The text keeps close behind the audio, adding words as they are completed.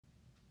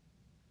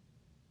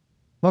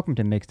Welcome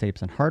to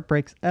Mixtapes and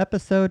Heartbreaks,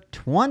 episode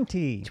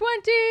 20.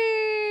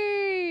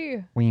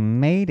 20! We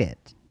made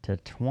it to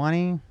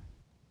 20,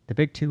 the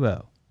big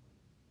 2-0.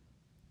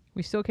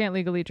 We still can't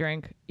legally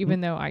drink, even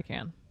though I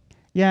can.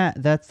 Yeah,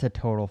 that's a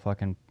total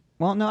fucking...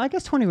 Well, no, I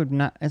guess 20 would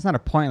not... It's not a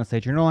pointless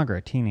age. You're no longer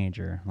a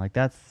teenager. Like,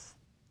 that's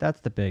the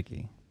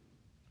biggie.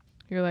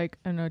 You're like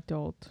an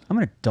adult. I'm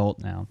an adult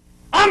now.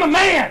 I'm a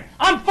man!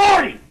 I'm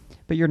 40!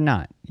 But you're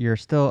not. You're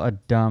still a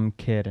dumb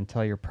kid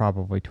until you're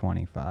probably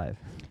 25.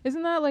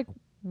 Isn't that like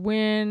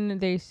when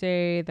they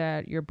say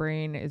that your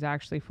brain is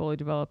actually fully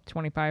developed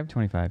 25?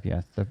 25,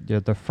 yes.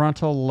 The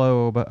frontal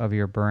lobe of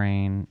your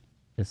brain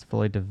is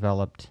fully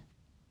developed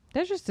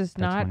That just does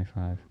by not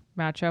 25.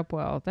 match up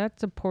well.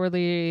 That's a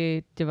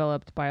poorly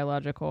developed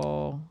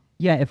biological...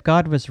 Yeah, if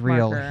God was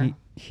real, marker.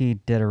 he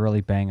did a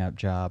really bang-up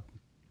job.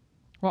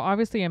 Well,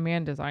 obviously a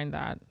man designed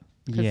that.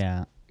 'Cause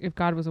Yeah. if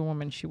God was a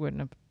woman, she wouldn't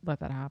have let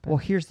that happen. Well,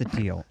 here's the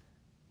deal.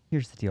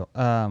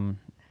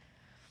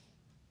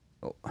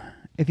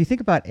 If you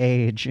think about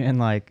age and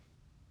like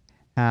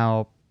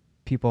how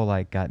people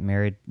like got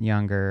married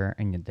younger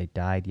and they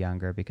died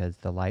younger because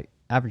the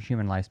average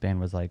human lifespan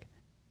was like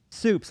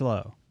soup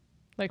slow.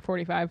 Like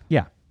 45.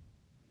 Yeah.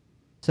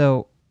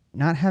 So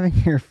not having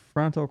your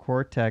frontal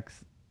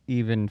cortex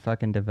even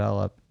fucking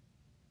develop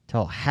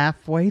till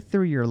halfway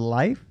through your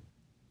life,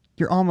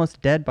 you're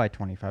almost dead by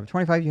 25. At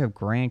 25, you have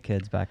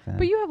grandkids back then.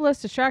 But you have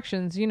less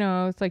distractions. You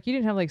know, it's like you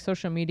didn't have like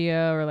social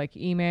media or like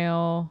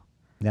email.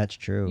 That's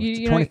true.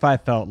 You know,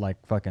 25 felt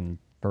like fucking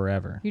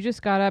forever. You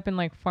just got up and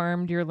like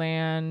farmed your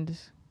land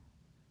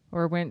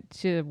or went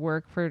to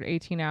work for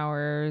 18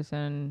 hours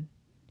and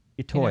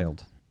You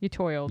toiled. you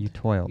toiled. You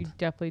toiled. You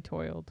definitely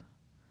toiled.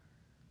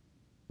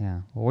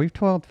 Yeah. Well, we've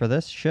toiled for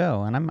this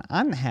show, and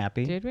I'm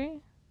happy. Did we?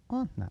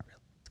 Well, not really.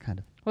 It's kind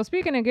of. Well,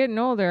 speaking of getting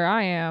older,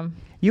 I am.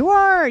 You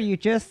are. You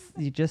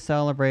just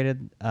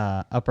celebrated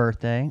a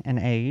birthday, an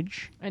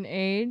age, An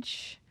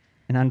age.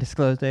 an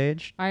undisclosed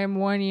age. I am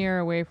 1 year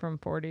away from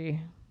 40.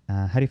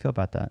 How do you feel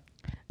about that?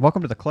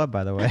 Welcome to the club,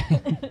 by the way.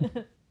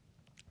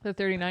 The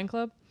 39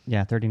 Club.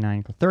 Yeah,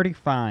 39. 30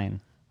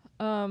 fine.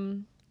 There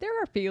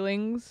are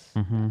feelings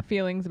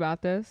Mm-hmm.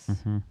 about this.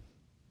 Mm-hmm.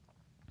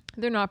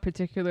 They're not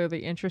particularly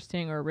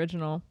interesting or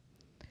original.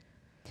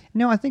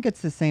 No, I think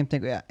it's the same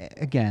thing.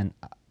 Again,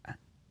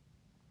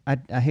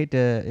 I hate to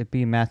it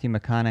be Matthew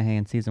McConaughey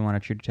in season 1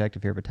 of True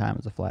Detective here, but time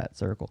is a flat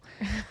circle.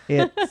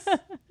 It's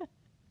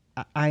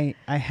I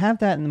have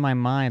that in my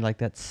mind, like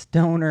that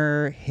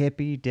stoner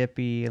hippy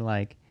dippy,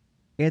 like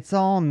it's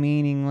all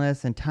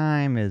meaningless and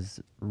time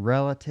is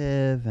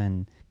relative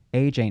and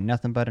age ain't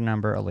nothing but a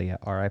number. Aaliyah,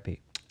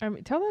 R.I.P. I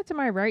mean, tell that to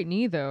my right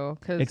knee though,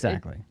 because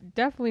Exactly. it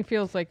definitely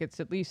feels like it's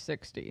at least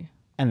 60.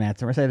 And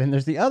that's what I said. And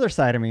there's the other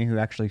side of me who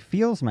actually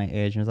feels my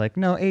age and is like,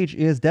 no, age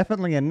is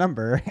definitely a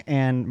number.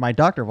 And my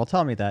doctor will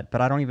tell me that, but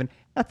I don't even,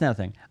 that's another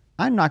thing.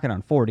 I'm knocking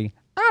on 40.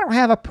 I don't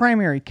have a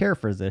primary care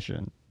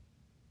physician.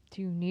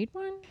 Do you need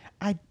one?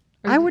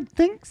 I would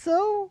think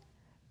so.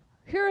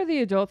 Here are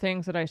the adult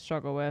things that I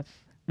struggle with.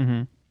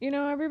 Mm-hmm. You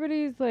know,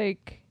 everybody's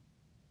like,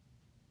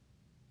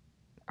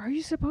 are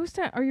you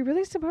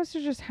really supposed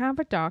to just have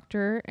a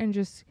doctor and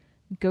just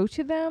go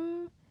to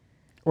them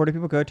Or do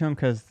people go to him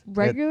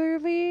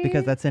regularly?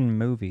 because that's in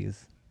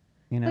movies,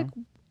 you know? Like,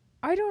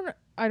 I don't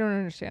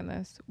understand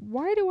this.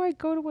 Why do I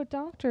go to a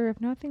doctor if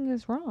nothing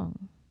is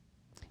wrong?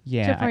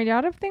 Yeah. To find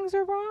out if things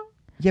are wrong?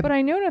 Yeah, But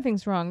I know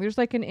nothing's wrong. There's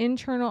like an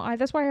internal,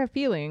 that's why I have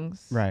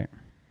feelings. right.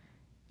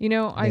 You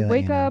know, I They let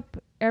wake you know. up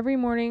every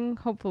morning,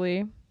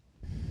 hopefully,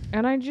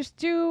 and I just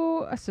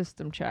do a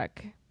system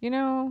check. You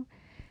know,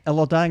 A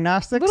little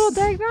diagnostics. little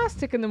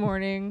diagnostic in the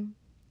morning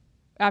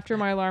after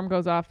my alarm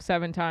goes off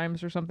 7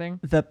 times or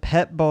something. The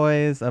pet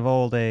boys of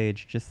old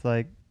age, just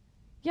like,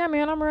 Yeah,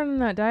 man, I'm running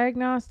that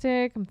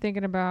diagnostic. I'm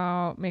thinking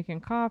about making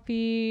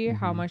coffee,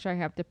 how much I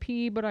have to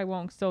pee, but I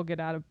won't still get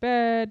out of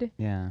bed.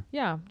 yeah.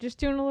 Yeah, just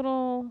doing a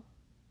little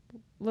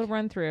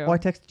run through. Well, I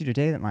texted you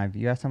today that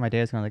you asked how my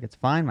day is going. Like, it's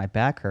fine. My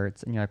back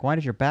hurts. And you're like, why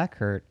does your back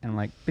hurt? And I'm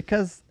like,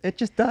 because it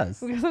just does.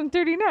 Because I'm I'm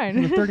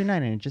 39.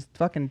 39 and it just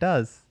fucking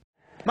does.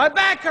 My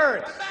back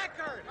hurts!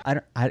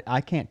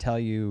 I can't tell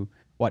you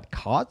what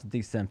caused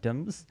these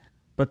symptoms,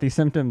 but these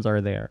symptoms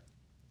are there.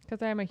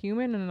 Because I'm a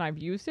human and I've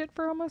used it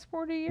for almost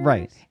 40 years.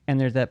 Right. And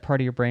there's that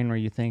part of your brain where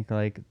you think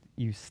like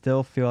you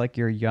still feel like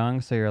you're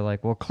young. So you're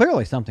like, well,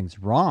 clearly something's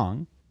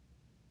wrong.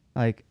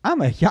 Like I'm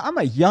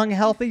a young,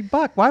 healthy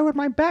buck. Why would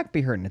my back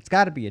be hurting? It's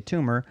got to be a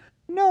tumor.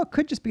 No, it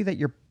could just be that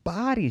your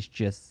body's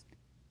just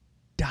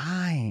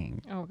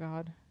dying. Oh,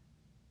 God.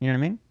 You know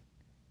what I mean?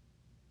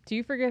 Do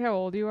you forget how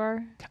old you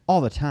are?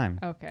 All the time.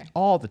 Okay.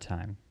 All the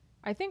time.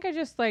 I think I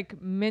just like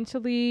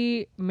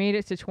mentally made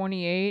it to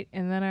 28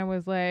 and then I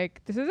was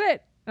like, this is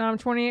it. And I'm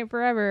 28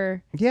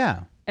 forever.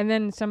 Yeah. And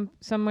then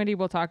somebody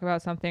will talk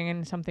about something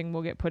and something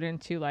will get put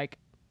into like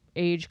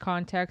age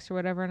context or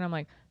whatever. And I'm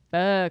like,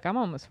 fuck, I'm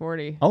almost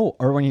 40. Oh,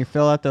 or when you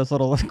fill out those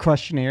little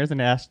questionnaires and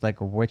ask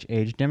like which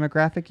age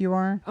demographic you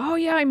are. Oh,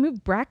 yeah, I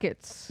moved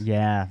brackets.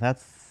 Yeah,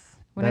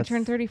 When I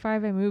turned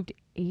 35, I moved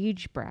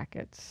age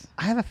brackets.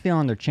 I have a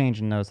feeling they're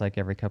changing those like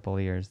every couple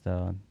of years,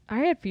 though. I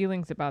had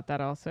feelings about that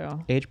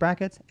also. Age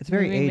brackets? It's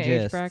very Moving the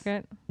ageist. age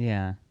bracket.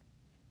 Yeah.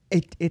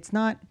 It's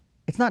not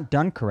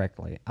done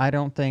correctly. I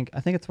don't think.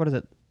 I think it's what is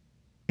it?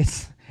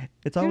 It's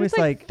Dude, always it's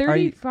like are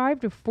you 35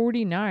 to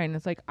 49.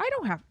 It's like I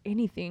don't have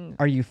anything.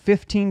 are you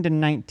 15 to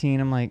 19?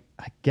 I'm like,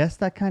 I guess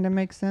that kind of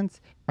makes sense.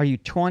 Are you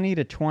 20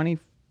 to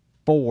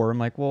 24? I'm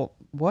like, well,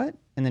 what?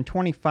 And then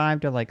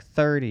 25 to like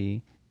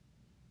 30.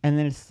 And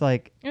then it's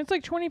like, It's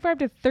like 25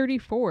 to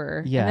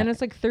 34. Yeah. And then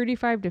it's like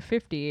 35 to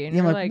 50. And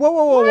yeah, I'm you're like, like, whoa,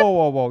 whoa, whoa, what? whoa,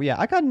 whoa, whoa. Yeah,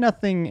 I got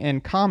nothing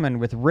in common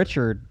with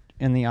Richard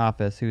in the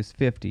office who's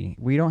 50.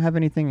 We don't have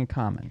anything in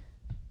common.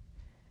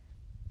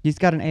 He's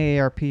got an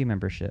AARP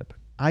membership.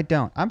 I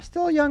don't. I'm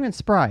still young and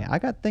spry. I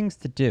got things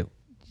to do.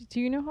 Do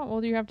you know how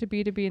old you have to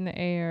be in the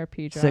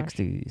AARP, Josh?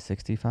 60,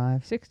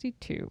 65,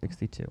 62,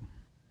 62.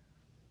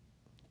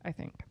 I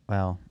think.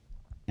 Well,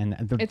 and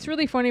It's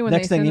really funny when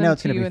next they thing send you know, them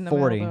it's to going you to in be the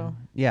 40. mail, though.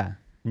 Yeah.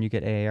 And you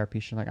get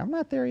AARP. She's like, I'm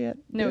not there yet.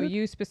 No, dude."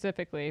 you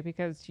specifically,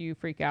 because you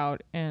freak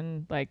out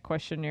and like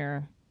question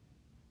your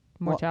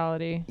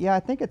mortality. Yeah, I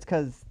think it's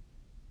because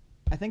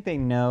I think they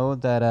know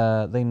that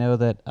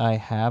I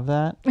have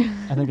that.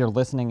 I think they're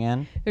listening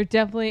in. They're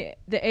definitely,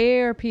 the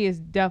AARP is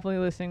definitely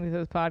listening to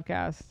this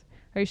podcast.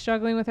 Are you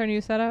struggling with our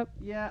new setup?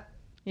 Yeah.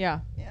 Yeah.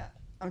 Yeah.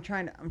 I'm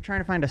trying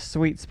to find a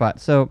sweet spot.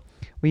 So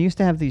we used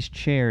to have these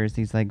chairs,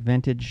 these like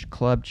vintage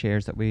club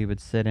chairs that we would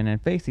sit in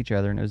and face each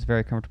other, and it was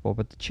very comfortable.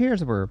 But the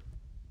chairs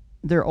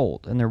they're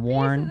old and they're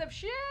worn. Pieces of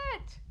shit.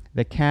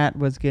 The cat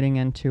was getting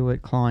into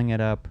it, clawing it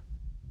up,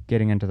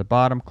 getting into the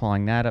bottom,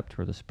 clawing that up to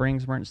where the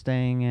springs weren't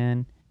staying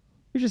in.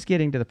 You're just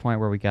getting to the point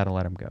where we got to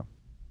let him go.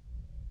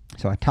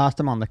 So I tossed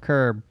him on the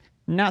curb,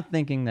 not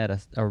thinking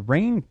that a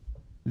rain,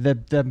 the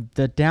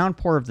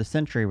downpour of the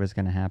century was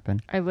going to happen.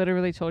 I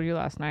literally told you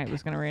last night it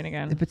was going to rain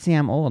again. But see,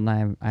 I'm old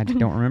and I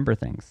don't remember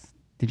things.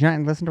 Did you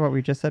not listen to what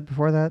we just said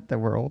before that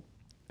we're old?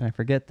 And I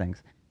forget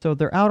things. So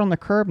they're out on the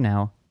curb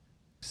now,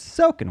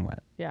 soaking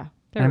wet. Yeah.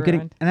 And They're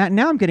ruined.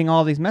 now I'm getting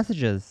all these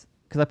messages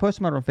because I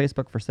posted them out on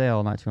Facebook for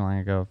sale not too long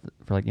ago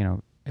for like,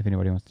 if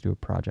anybody wants to do a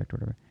project or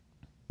whatever.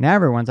 Now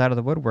everyone's out of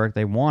the woodwork.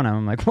 They want them.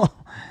 I'm like,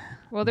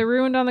 Well, they're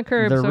ruined on the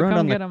curb, they're so ruined come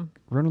on get them.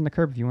 ruined on the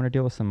curb if you want to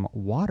deal with some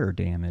water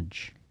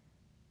damage.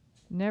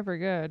 Never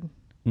good.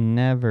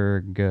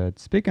 Never good.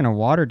 Speaking of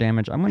water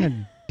damage, I'm going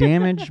to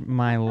damage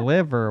my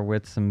liver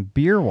with some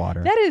beer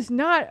water. That is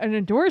not an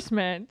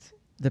endorsement.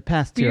 The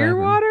past 2 Beer I've been-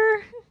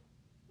 water?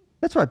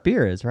 That's what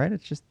beer is, right?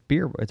 It's just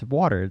beer. It's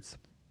water. It's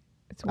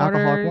It's water.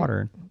 alcoholic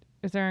water.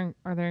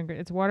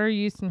 It's water,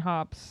 yeast, and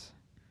hops,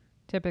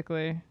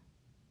 typically.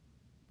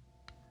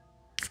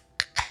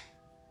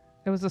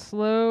 It was a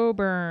slow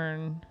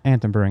burn.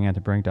 Anthem Brewing,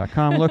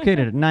 anthembrewing.com,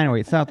 located at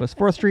 908 Southwest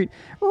 4th Street,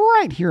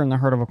 right here in the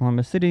heart of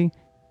Oklahoma City.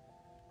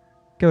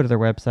 Go to their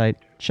website,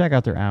 check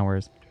out their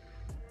hours,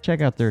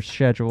 check out their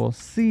schedule,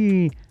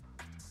 see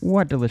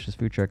what delicious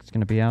food truck is going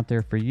to be out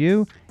there for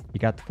you. You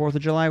got the 4th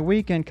of July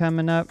weekend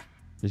coming up.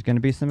 There's going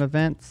to be some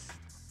events.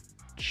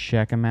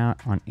 Check them out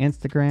on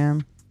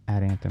Instagram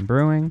at Anthem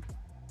Brewing.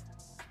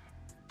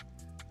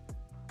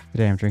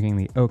 Today I'm drinking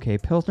the OK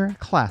Pilsner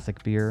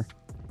Classic beer.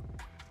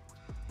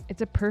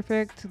 It's a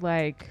perfect,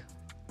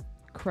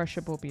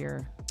 crushable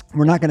beer.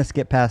 We're not going to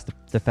skip past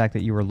the fact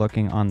that you were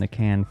looking on the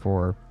can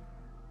for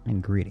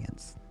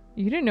ingredients.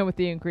 You didn't know what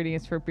the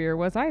ingredients for beer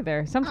was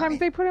either. Sometimes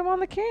they put them on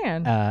the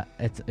can.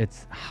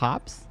 It's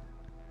hops.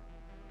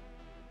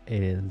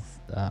 It is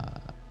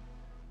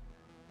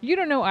You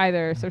don't know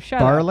either, so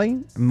shut up. barley,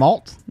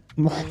 malt,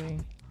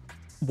 Barley.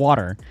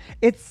 water.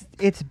 It's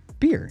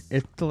beer.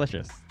 It's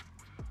delicious.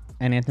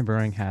 And Anthem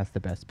Brewing has the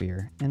best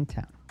beer in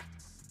town.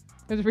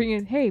 It's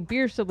ringing. Hey,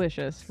 beer's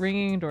delicious.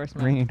 Ringing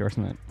endorsement. Ring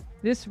endorsement.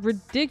 This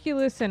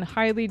ridiculous and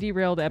highly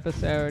derailed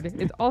episode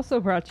is also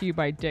brought to you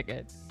by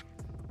Digit.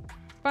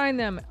 Find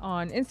them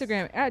on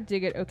Instagram at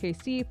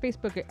DigitOKC,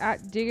 Facebook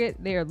at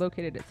Digit. They are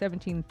located at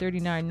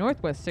 1739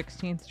 Northwest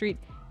 16th Street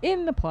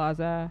in the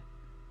plaza.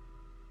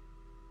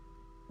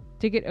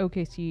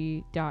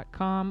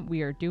 DigitOKC.com.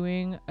 We are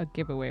doing a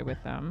giveaway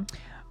with them.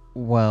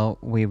 Well,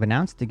 we've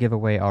announced the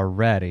giveaway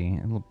already.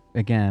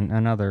 Again,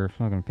 another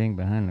fucking thing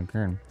behind the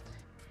curtain.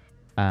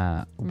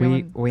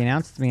 We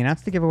announced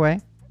the giveaway,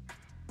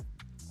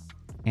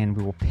 and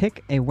we will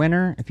pick a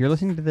winner. If you're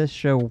listening to this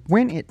show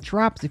when it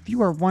drops, if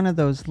you are one of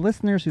those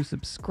listeners who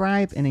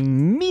subscribe and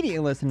immediately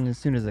listen as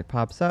soon as it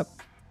pops up,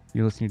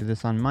 you're listening to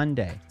this on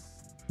Monday.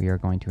 We are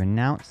going to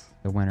announce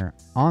the winner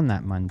on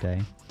that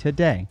Monday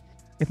today.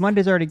 If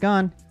Monday's already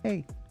gone,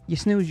 hey, you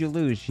snooze, you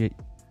lose.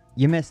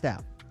 You missed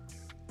out.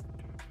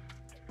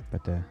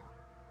 But the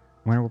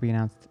winner will be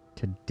announced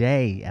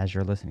today as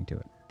you're listening to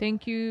it.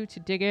 Thank you to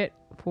Digit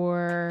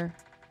for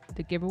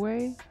the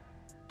giveaway.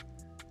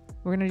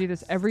 We're going to do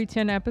this every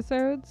 10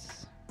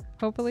 episodes,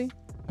 hopefully.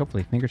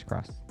 Hopefully, fingers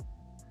crossed.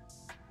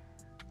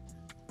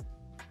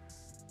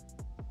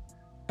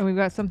 And we've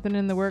got something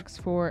in the works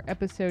for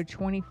episode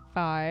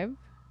 25.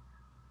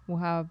 We'll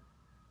have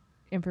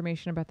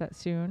information about that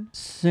soon.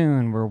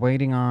 Soon, we're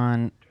waiting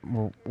on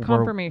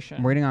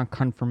Confirmation. We're waiting on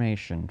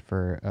confirmation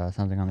for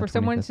something on the 25th. For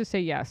someone to say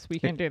yes, we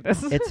can do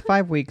this. It's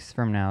 5 weeks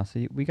from now,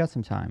 so we got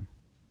some time.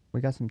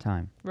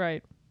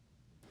 Right.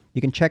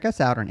 You can check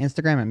us out on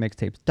Instagram at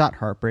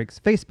mixtapes.heartbreaks,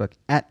 Facebook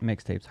at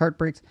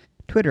mixtapesheartbreaks,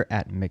 Twitter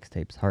at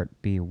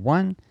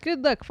mixtapesheartb1.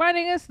 Good luck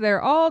finding us.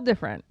 They're all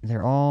different.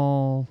 They're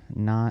all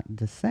not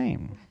the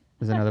same,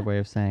 is another way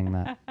of saying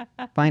that.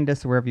 Find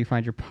us wherever you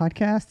find your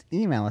podcast.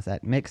 Email us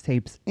at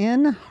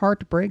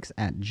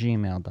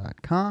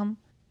mixtapesinheartbreaks@gmail.com.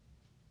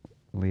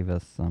 Leave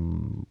us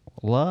some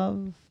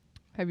love.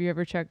 Have you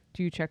ever checked?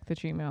 Do you check the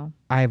Gmail?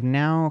 I've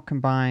now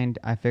combined,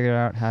 I figured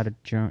out how to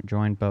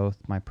join both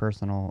my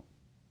personal,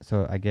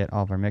 so I get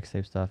all of our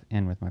mixtape stuff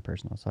in with my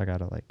personal. So I got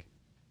to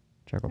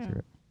chuckle through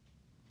it.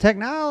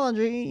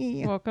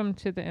 Technology! Welcome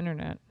to the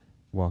internet.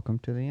 Welcome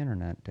to the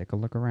internet. Take a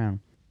look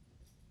around.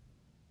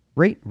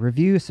 Rate,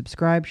 review,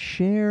 subscribe,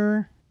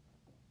 share.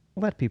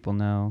 Let people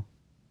know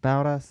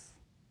about us.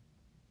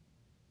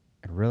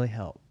 It really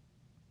helps.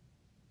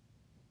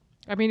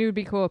 I mean, it would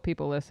be cool if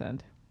people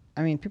listened.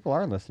 I mean, people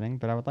are listening,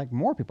 but I would like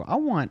more people. I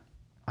want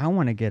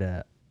to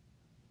get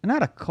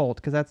not a cult,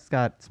 because that's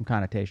got some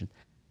connotations.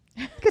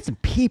 Let's get some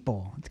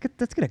people. Let's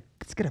get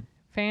a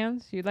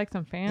Fans? You'd like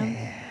some fans?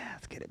 Yeah,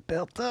 let's get it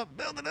built up.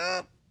 Build it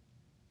up.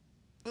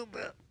 Build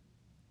it up.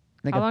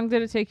 How long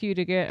did it take you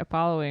to get a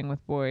following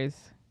with boys?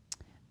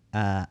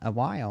 A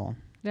while.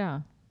 Yeah.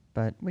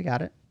 But we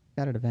got it.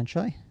 Got it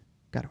eventually.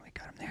 We got him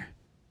there.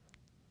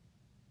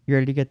 You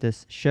ready to get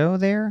this show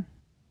there?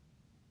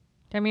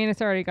 I mean,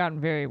 it's already gotten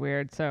very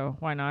weird, so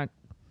why not?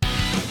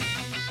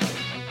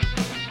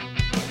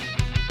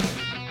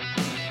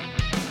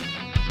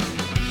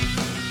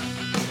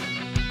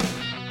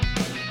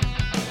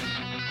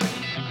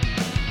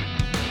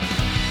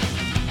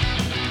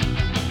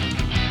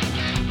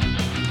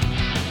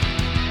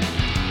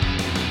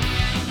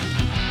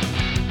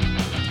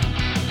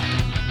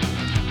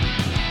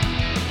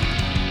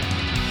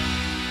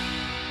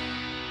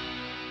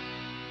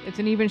 It's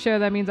an even show.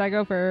 That means I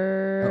go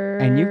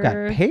first. And you've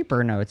got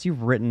paper notes.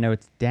 You've written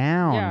notes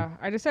down. Yeah,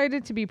 I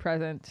decided to be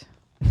present.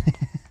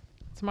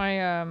 It's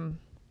my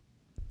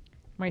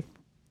my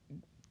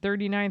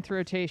 39th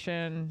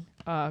rotation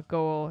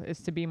goal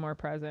is to be more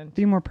present.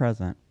 Be more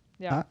present.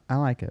 Yeah. I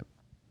like it.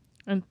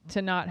 And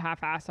to not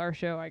half-ass our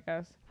show, I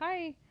guess.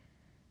 Hi.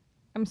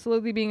 I'm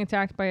slowly being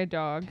attacked by a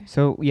dog.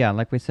 So, yeah,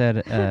 like we said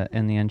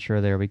in the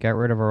intro there, we got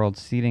rid of our old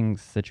seating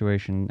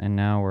situation, and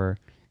now we're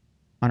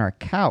on our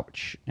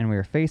couch, and we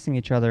were facing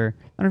each other.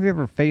 I don't know if you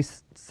ever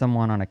faced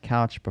someone on a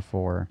couch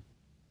before,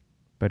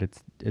 but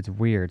it's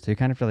weird. So you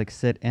kind of feel like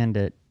sit on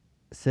the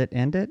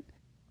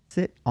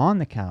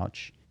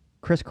couch,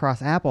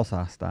 crisscross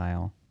applesauce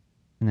style,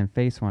 and then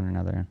face one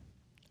another.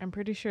 I'm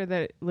pretty sure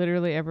that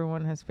literally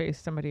everyone has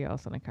faced somebody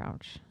else on a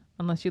couch.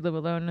 Unless you live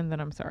alone, and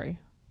then I'm sorry.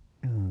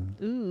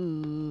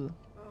 Ooh.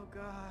 Oh,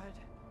 God.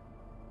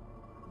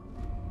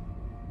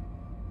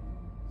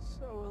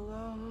 So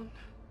alone.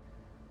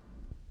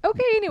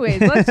 Okay,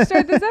 anyways, let's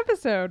start this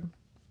episode.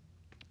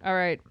 All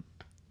right.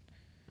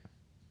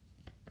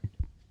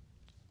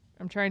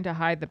 I'm trying to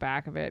hide the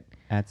back of it.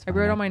 That's I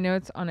wrote all my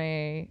notes on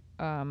a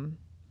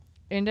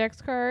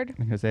index card. I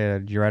was gonna say,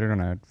 did you write it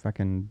on a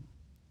fucking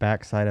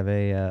backside of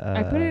a?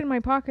 I put it in my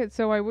pocket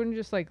so I wouldn't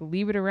just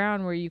leave it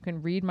around where you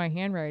can read my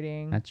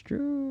handwriting. That's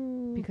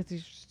true. Because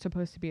it's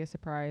supposed to be a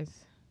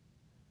surprise.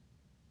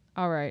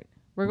 All right.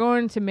 We're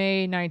going to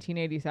May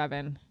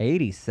 1987.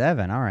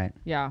 87. All right.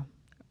 Yeah.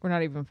 We're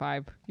not even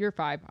 5. You're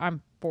 5.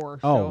 I'm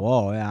 4. Oh,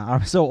 whoa, yeah.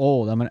 I'm so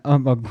old.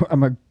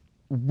 I'm a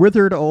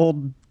withered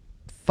old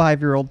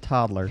 5-year-old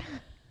toddler.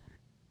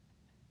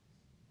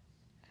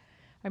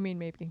 I mean,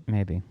 maybe.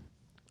 Maybe.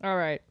 All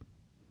right.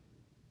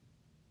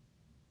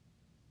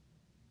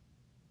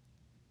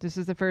 This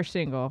is the first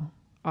single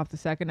off the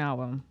second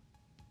album.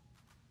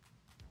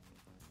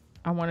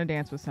 I Want to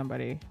Dance with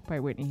Somebody by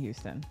Whitney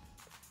Houston.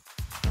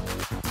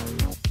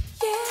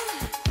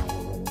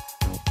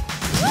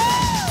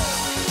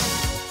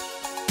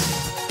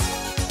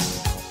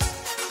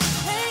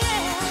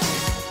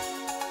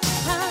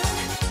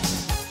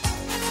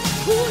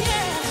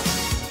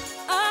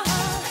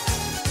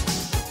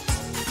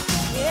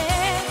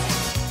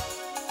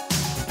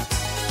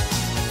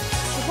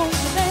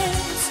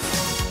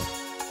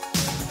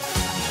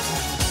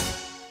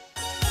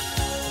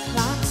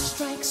 Clock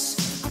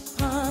strikes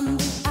upon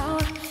the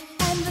hour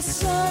and the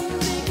sun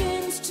begins.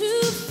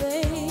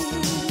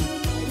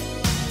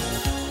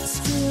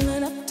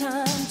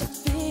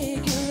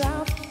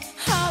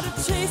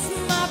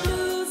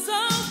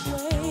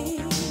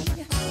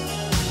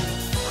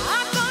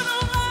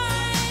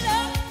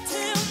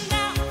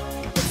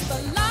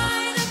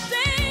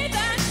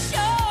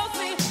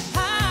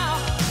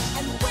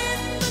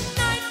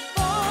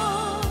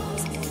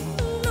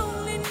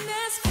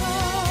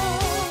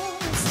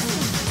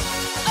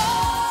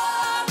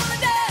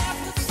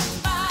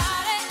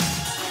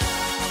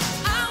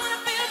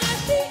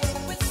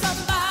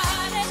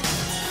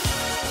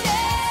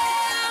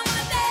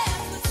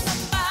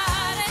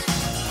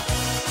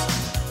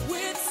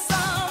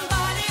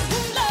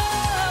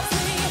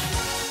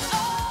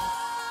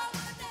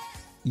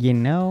 You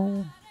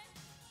know,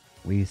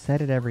 we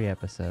said it every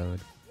episode,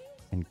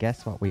 and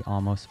guess what we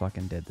almost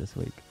fucking did this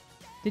week?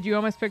 Did you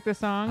almost pick the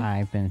song?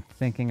 I've been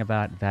thinking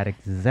about that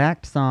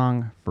exact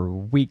song for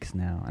weeks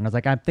now, and I was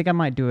like, I think I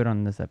might do it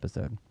on this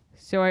episode.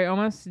 So I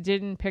almost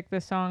didn't pick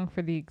the song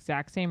for the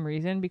exact same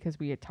reason because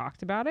we had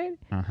talked about it.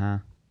 Uh-huh.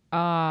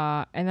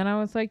 And then I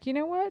was like, you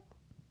know what?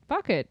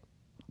 Fuck it.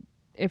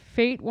 If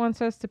fate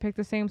wants us to pick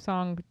the same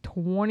song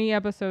 20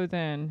 episodes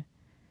in,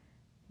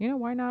 you know,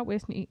 why not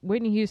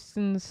Whitney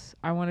Houston's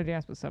I Want to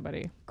Dance with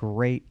Somebody?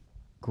 Great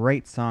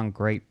song,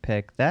 great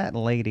pick. That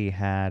lady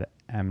had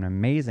an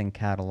amazing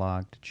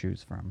catalog to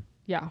choose from.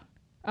 Yeah.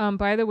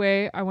 By the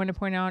way, I want to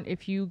point out,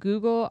 if you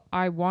Google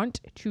I Want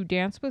to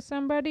Dance with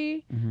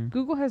Somebody,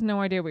 Google has no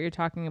idea what you're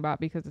talking about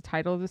because the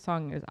title of the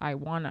song is I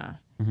Wanna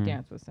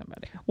Dance with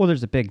Somebody. Well,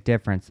 there's a big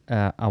difference.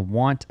 A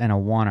want and a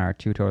wanna are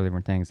two totally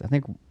different things. I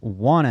think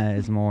wanna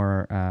is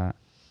more,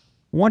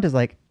 want is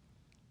like,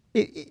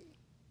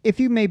 if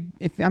I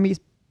may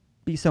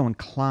be so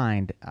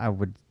inclined, I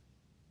would,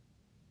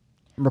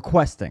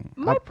 requesting.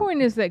 My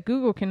point is that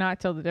Google cannot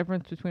tell the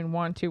difference between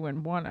want to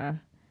and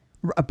wanna.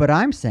 But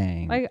I'm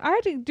saying, Like, I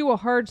had to do a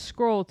hard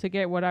scroll to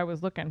get what I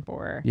was looking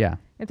for. yeah,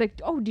 It's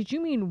like, oh, did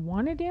you mean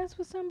want to dance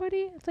with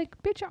somebody? It's like,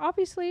 bitch,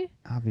 obviously.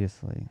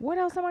 obviously. What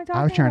else am I talking about?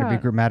 I was trying to be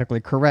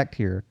grammatically correct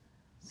here.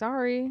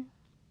 Sorry.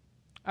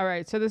 All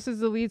right, so this is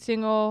the lead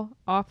single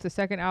off the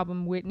second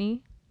album,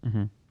 Whitney.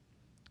 Mm-hmm.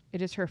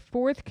 It is her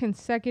 4th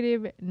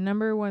consecutive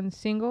 #1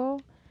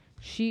 single.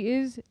 She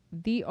is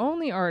the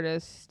only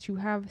artist to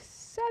have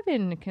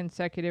 7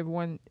 consecutive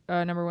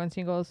 #1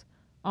 singles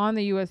on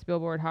the U.S.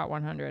 Billboard Hot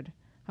 100.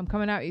 I'm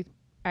coming at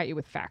you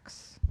with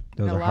facts.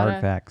 Those And are hard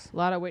facts. A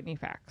lot of Whitney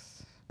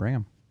facts. Bring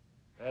them.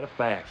 That a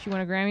fact. She won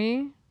a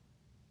Grammy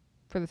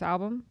for this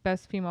album,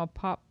 Best Female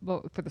Pop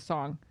for the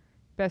song,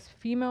 Best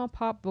Female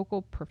Pop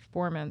Vocal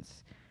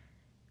Performance.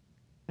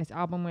 This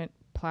album went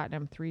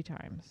platinum 3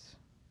 times.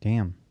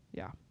 Damn.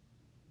 Yeah.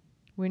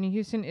 Whitney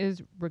Houston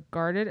is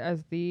regarded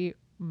as the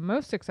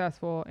most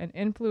successful and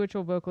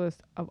influential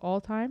vocalist of all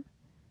time.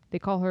 They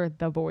call her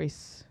the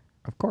Voice.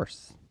 Of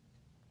course.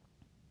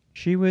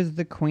 She was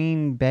the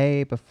queen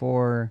bee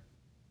before,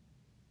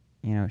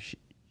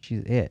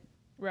 she's it.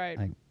 Right.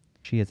 Like,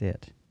 she is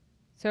it.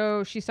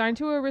 So she signed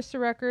to Arista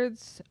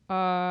Records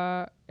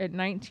at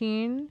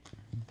 19.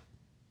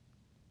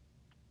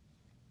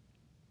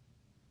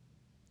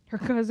 Her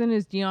cousin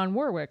is Dionne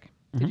Warwick.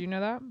 Did you know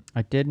that?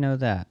 I did know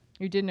that.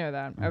 You did know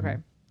that. Okay.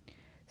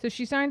 So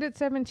she signed at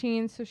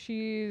 17, so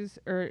she's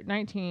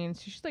 19,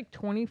 so she's like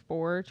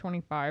 24,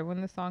 25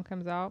 when the song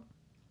comes out.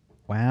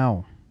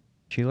 Wow.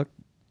 She looked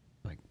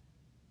like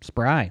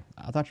spry.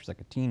 I thought she was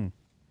like a teen.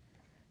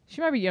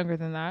 She might be younger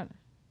than that.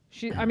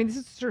 This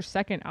is her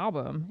second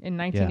album in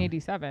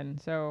 1987,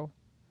 so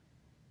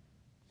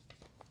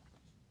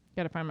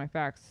gotta find my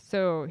facts.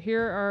 So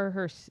here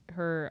are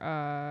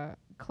her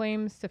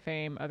claims to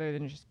fame other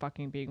than just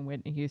fucking being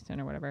Whitney Houston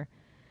or whatever.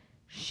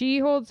 She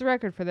holds the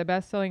record for the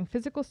best-selling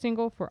physical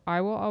single for I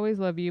Will Always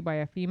Love You by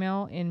a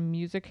female in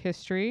music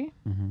history.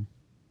 Mm-hmm.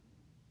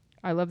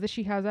 I love that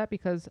she has that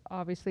because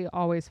obviously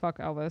always fuck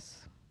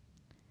Elvis.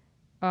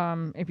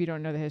 If you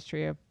don't know the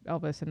history of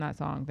Elvis and that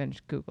song, then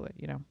just Google it,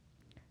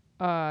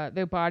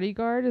 The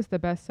Bodyguard is the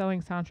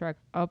best-selling soundtrack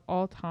of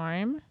all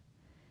time.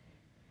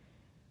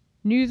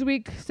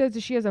 Newsweek says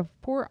that she has a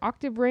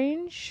 4-octave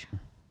range,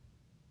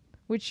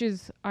 which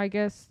is, I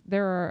guess,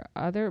 there are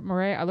other...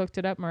 I looked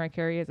it up. Mariah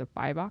Carey has a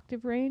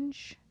 5-octave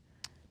range.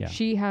 Yeah.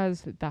 She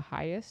has the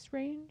highest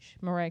range.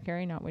 Mariah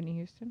Carey, not Whitney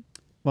Houston.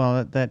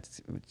 Well,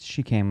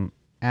 she came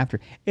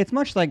after. It's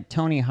much like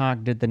Tony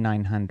Hawk did the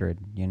 900,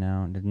 It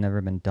had never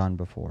been done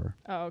before.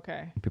 Oh,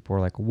 okay. People were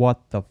like,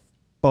 what the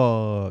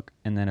fuck?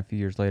 And then a few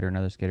years later,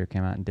 another skater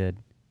came out and did,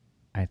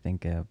 I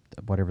think,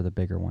 whatever the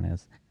bigger one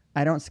is.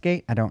 I don't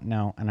skate. I don't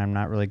know. And I'm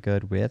not really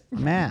good with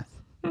math.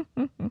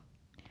 So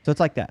it's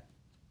like that.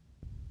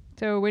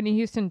 So Whitney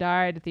Houston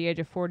died at the age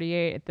of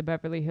 48 at the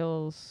Beverly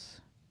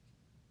Hills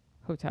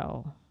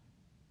Hotel.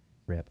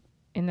 Rip.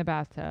 In the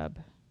bathtub.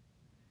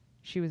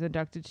 She was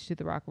inducted to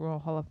the Rock and Roll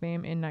Hall of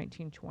Fame in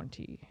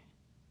 1920.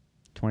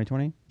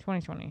 2020?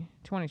 2020.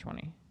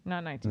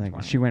 Not 1920.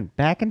 Like, she went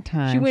back in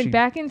time. She went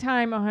back in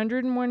time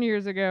 101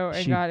 years ago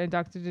and She- got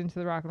inducted into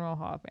the Rock and Roll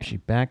Hall of Fame. She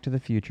back to the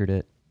futured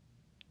it.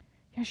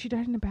 Yeah, she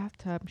died in a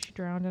bathtub. She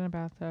drowned in a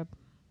bathtub.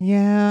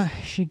 Yeah,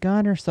 she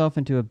got herself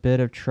into a bit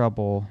of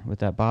trouble with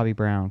that Bobby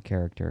Brown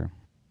character.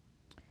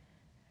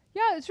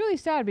 Yeah, it's really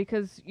sad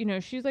because,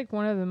 she's like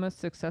one of the most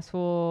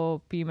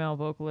successful female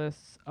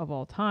vocalists of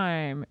all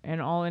time. And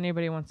all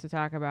anybody wants to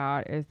talk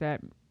about is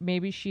that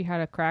maybe she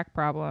had a crack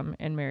problem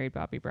and married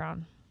Bobby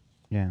Brown.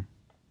 Yeah.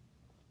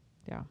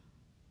 Yeah.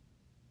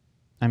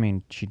 I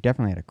mean, she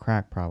definitely had a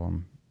crack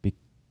problem.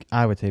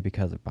 I would say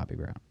because of Bobby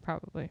Brown.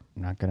 Probably.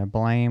 I'm not gonna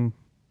blame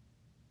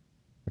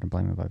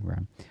Bobby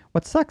Brown.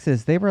 What sucks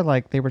is they were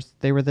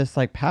this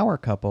like power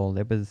couple.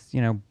 It was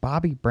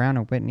Bobby Brown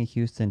and Whitney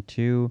Houston,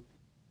 two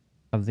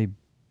of the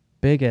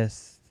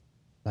biggest,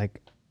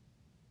 like,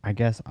 I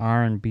guess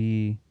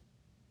R&B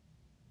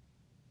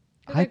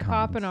Like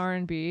pop icons. and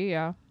R&B,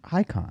 yeah.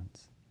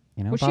 Icons.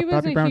 You know, Well, she was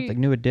Bobby a Brown hu- with like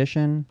New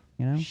Edition.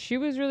 You know, She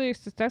was really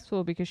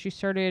successful because she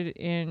started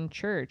in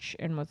church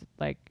and was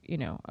like,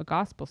 a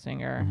gospel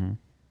singer, Mhm.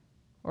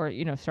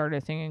 or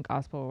started singing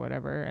gospel or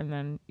whatever. And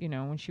then,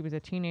 when she was a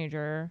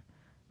teenager,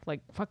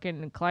 like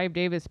fucking Clive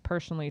Davis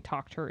personally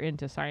talked her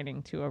into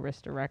signing to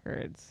Arista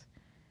Records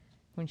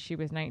when she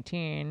was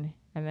 19,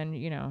 and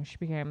then she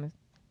became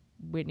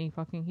Whitney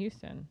fucking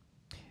Houston.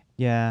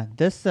 Yeah,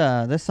 this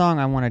song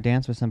 "I Want to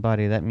Dance with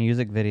Somebody," that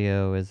music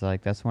video is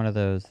like that's one of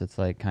those that's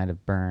like kind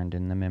of burned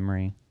in the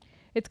memory.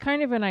 It's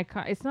kind of an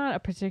icon. It's not a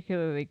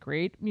particularly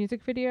great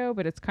music video,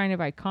 but it's kind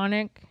of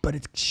iconic. But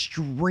it's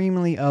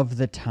extremely of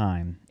the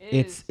time.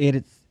 It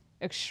It's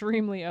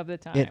Extremely of the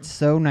time. it's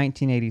so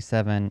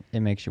 1987. It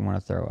makes you want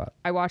to throw up.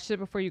 I watched it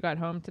before you got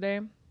home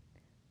today,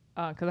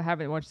 because I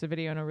haven't watched the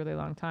video in a really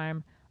long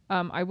time.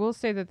 I will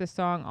say that this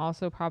song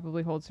also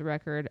probably holds the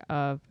record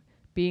of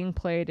being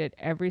played at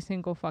every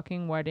single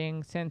fucking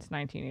wedding since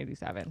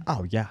 1987,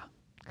 Oh yeah,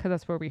 because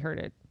that's where we heard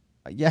it.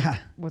 yeah,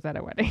 Was at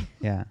a wedding.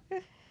 yeah.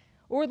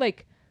 Or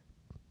like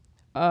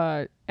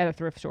at a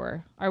thrift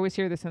store. I always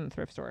hear this in the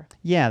thrift store.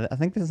 Yeah, I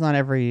think this is on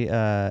every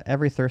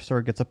thrift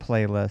store gets a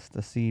playlist,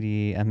 a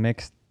CD, a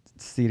mixed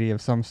CD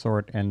of some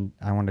sort, and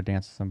 "I Want to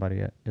Dance with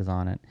Somebody" is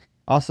on it.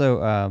 Also,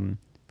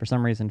 for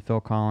some reason, Phil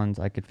Collins,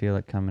 "I Could Feel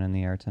It Coming in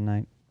the Air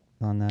Tonight"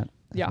 is on that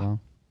as Yeah. well.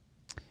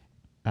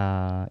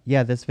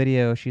 Yeah, this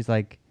video, she's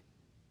like,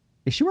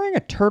 is she wearing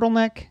a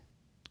turtleneck?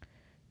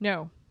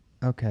 No.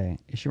 Okay,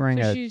 is she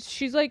wearing So a?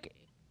 she's like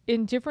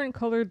in different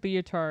colored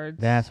leotards.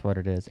 That's what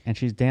it is, and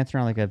she's dancing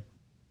around like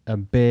a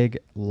big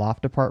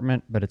loft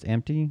apartment, but it's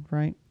empty,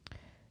 right?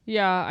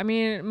 Yeah, I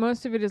mean,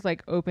 most of it is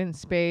like open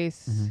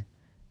space, Mhm.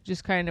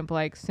 just kind of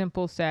like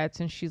simple sets,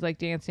 and she's like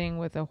dancing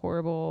with a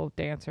horrible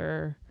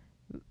dancer.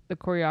 The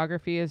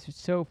choreography is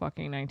so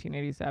fucking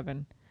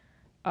 1987.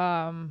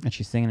 And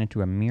she's singing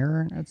into a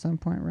mirror at some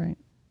point, right?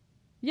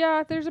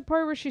 Yeah, there's a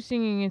part where she's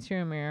singing into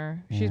a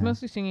mirror. She's Yeah.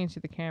 mostly singing into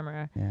the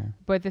camera. Yeah.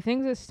 But the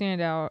things that stand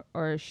out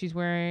are she's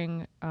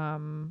wearing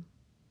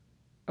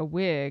a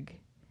wig.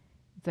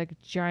 It's like a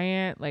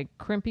giant, like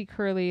crimpy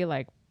curly,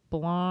 like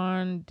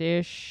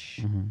blonde-ish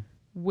hmm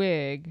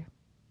wig.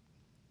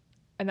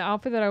 And the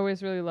outfit that I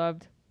always really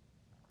loved,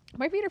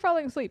 my feet are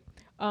falling asleep.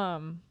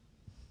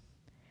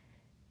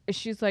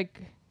 She's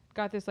like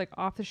got this like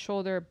off the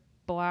shoulder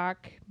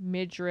black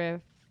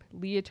midriff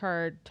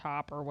leotard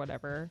top or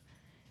whatever.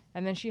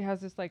 And then she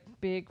has this like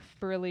big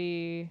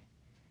frilly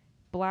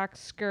black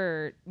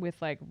skirt with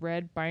like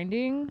red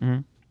binding. hmm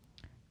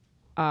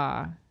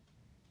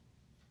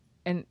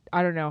And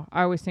I don't know.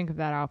 I always think of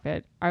that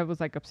outfit. I was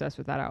like obsessed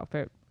with that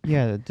outfit.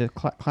 Yeah, the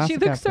classic. She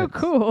looks so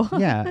outfits. cool.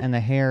 Yeah, and the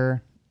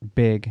hair,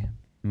 big.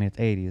 I mean, it's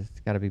 80s. It's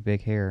got to be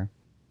big hair.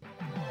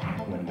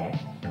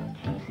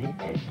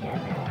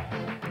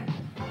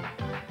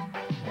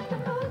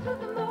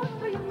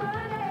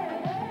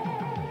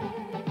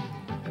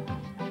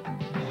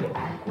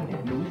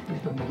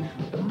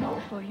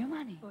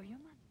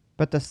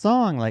 But the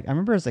song, like, I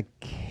remember as a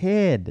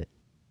kid.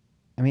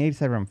 I mean,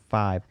 87, I'm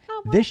 5.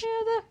 This.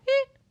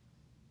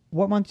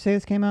 What month did you say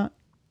this came out?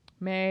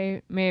 May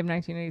of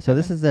 1987. So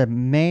this is a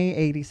May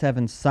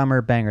 87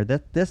 summer banger.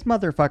 This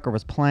motherfucker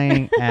was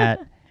playing at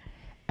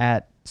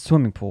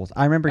swimming pools.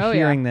 I remember Oh,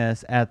 hearing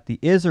this at the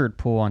Izzard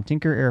pool on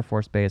Tinker Air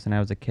Force Base when I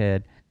was a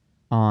kid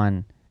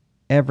on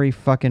every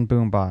fucking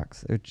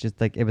boombox. It was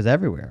just like, it was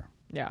everywhere.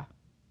 Yeah.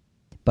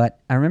 But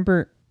I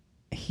remember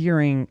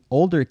hearing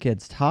older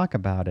kids talk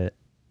about it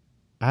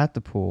at the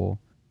pool.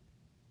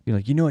 You're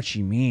like, you know what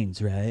she means,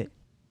 right?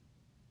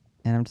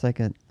 And I'm just like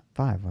at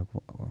 5. Like,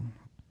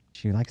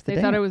 she likes to They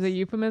dance. thought it was a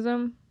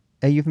euphemism.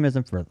 A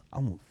euphemism for,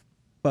 oh,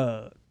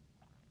 fuck.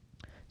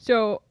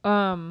 So,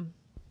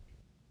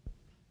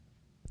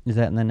 Is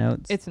that in the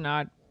notes? it's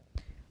not.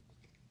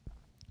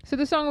 So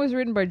the song was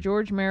written by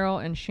George Merrill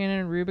and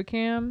Shannon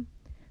Rubicam,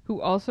 who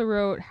also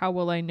wrote "How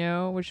Will I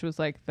Know," which was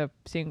like the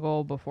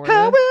single before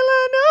How this. will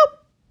I know?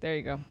 There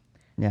you go.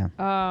 Yeah.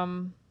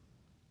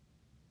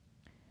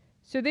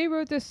 So they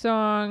wrote this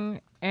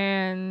song,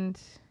 and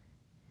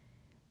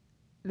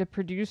the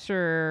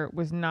producer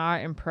was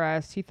not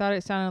impressed. He thought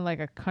it sounded like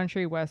a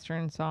country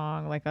western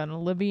song, like an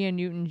Olivia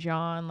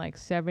Newton-John, like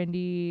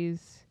 70s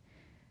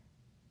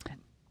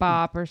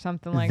bop or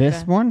something like this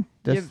that. one?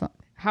 Yeah.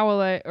 How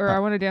will I, or I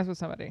Want to Dance with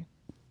Somebody.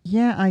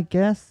 Yeah, I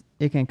guess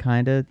it can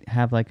kind of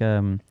have like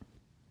a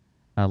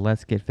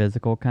Let's Get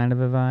Physical kind of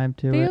a vibe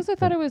to it. They also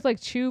thought but it was like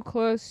too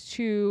close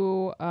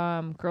to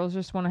Girls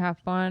Just Want to Have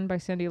Fun by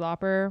Cyndi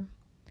Lauper.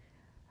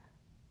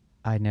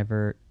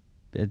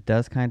 it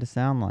does kind of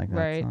sound like that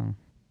Right. song.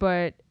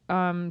 But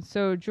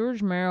so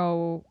George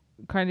Merrill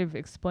kind of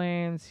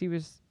explains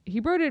he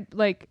wrote it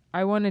like,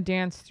 I want to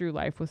dance through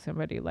life with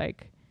somebody.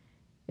 Like,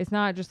 it's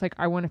not just like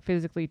I want to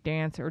physically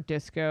dance or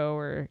disco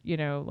or,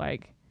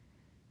 like,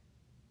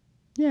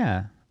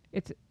 Yeah.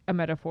 it's a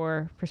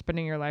metaphor for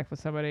spending your life with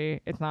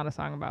somebody. It's not a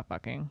song about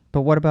fucking.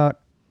 But what about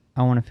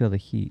I Want to Feel the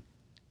Heat?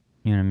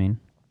 You know what I mean?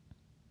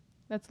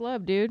 That's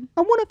love, dude.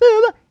 I want to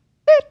feel the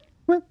heat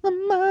with the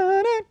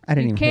money. I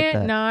didn't You even hit can't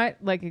that. not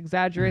like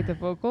exaggerate the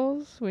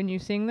vocals when you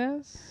sing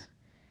this.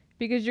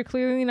 Because you're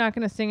clearly not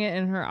going to sing it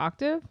in her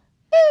octave.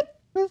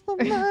 You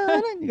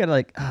gotta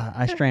like,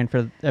 I strained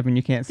for. I mean,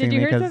 you can't see Did me you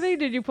hear because something?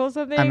 Did you pull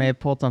something? I may have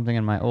pulled something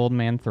in my old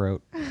man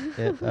throat.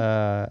 It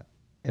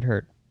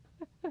hurt.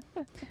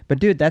 But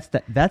dude, that's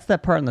that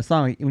part in the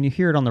song when you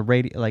hear it on the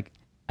radio. Like,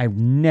 I've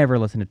never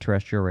listened to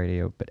terrestrial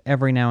radio, but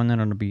every now and then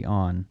it'll be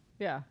on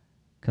Yeah.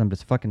 because I'm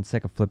just fucking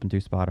sick of flipping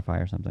through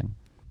Spotify or something.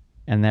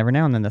 And every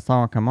now and then the song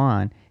will come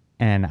on,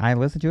 and I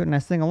listen to it and I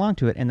sing along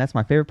to it, and that's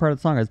my favorite part of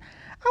the song is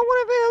I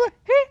want to feel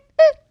the heat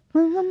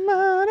from the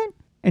morning.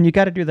 And you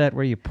got to do that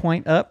where you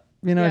point up,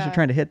 as Yeah. you're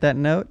trying to hit that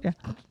note. Yeah.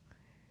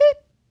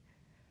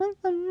 From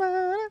the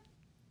morning.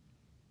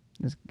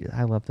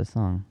 I love this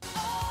song.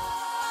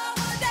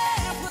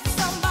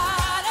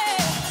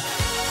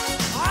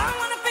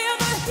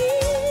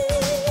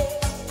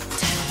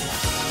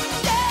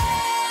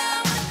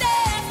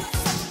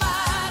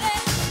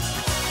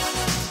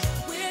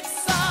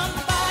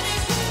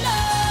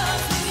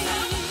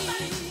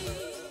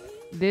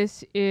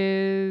 This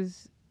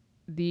is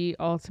the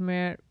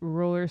ultimate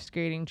roller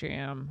skating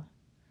jam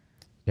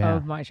Yeah,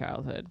 of my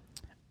childhood.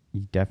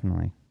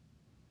 definitely.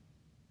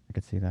 I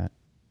could see that.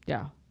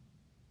 Yeah.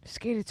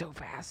 Skated so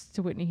fast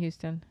to Whitney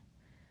Houston.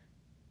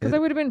 Because I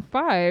would have been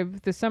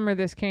 5 the summer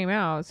this came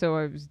out, so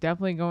I was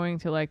definitely going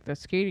to like the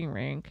skating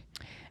rink.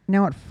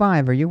 Now at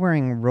 5, are you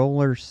wearing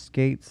roller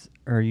skates,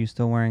 or are you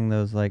still wearing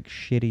those like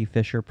shitty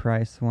Fisher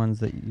Price ones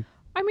that you?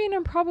 I mean,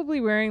 I'm probably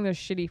wearing those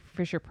shitty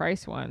Fisher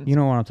Price ones. You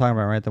know what I'm talking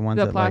about, right? The ones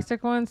the that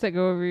plastic ones that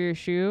go over your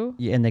shoe.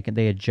 yeah, and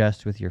they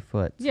adjust with your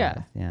foot. Yeah.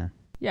 size. Yeah.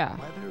 Yeah.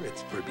 Whether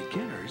it's for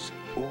beginners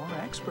or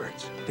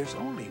experts, there's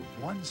only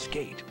one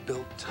skate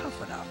built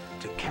tough enough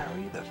to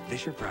carry the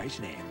Fisher-Price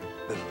name.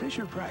 The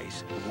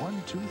Fisher-Price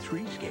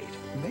 1-2-3 skate.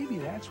 Maybe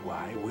that's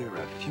why we're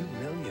a few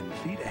million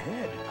feet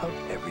ahead of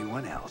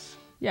everyone else.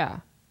 Yeah.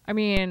 I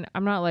mean,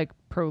 I'm not like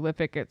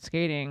prolific at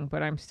skating,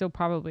 but I'm still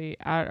probably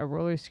at a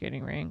roller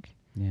skating rink.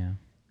 Yeah.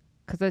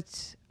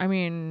 Because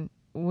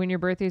when your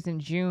birthday's in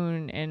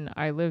June and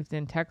I lived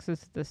in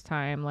Texas at this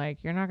time, like,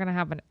 you're not going to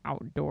have an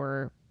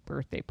outdoor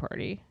birthday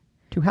party.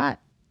 Too hot.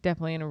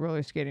 Definitely in a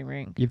roller skating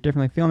rink. You're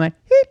definitely feeling that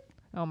heat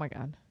Oh my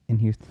God. in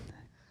Houston.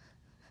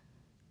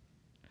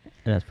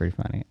 That's pretty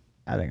funny.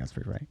 I think that's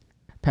pretty funny.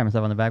 Pat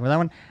myself on the back with that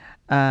one.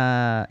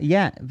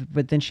 Yeah,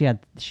 but then she had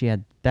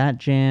that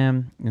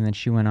jam, and then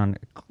she went on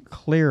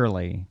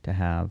clearly to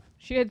have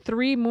She had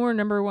 3 more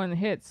 #1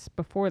 hits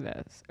before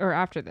this or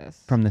after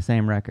this. from the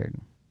same record,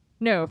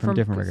 No, from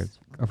different records,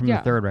 or from the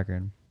yeah. third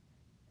record.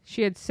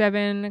 She had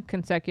 7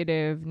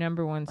 consecutive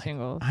 #1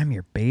 singles. I'm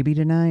Your Baby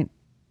Tonight.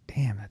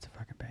 Damn, that's a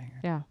fucking banger.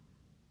 Yeah.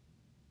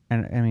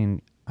 And I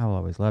mean, I Will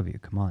Always Love You.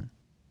 Come on.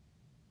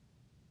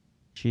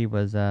 She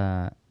was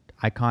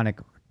iconic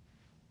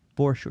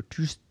for sure.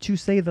 To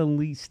say the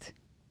least,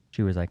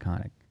 she was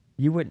iconic.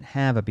 You wouldn't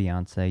have a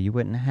Beyonce. You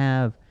wouldn't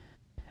have.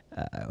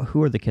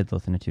 Who are the kids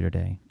listening to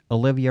today?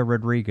 Olivia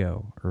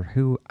Rodrigo, or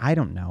who? I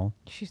don't know.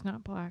 She's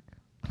not black.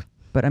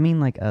 But I mean,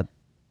 like a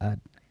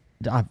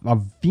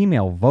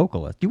female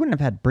vocalist. You wouldn't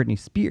have had Britney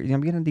Spears.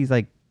 I'm getting these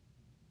like.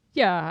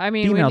 Yeah, I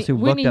mean, Females who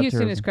Whitney looked up to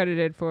Houston her. is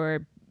credited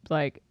for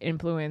like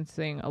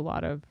influencing a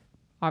lot of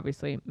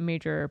obviously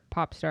major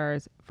pop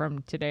stars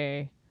from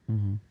today.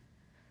 Mm-hmm.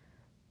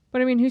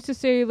 But I mean, who's to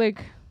say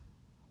like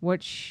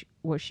what she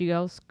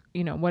else,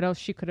 what else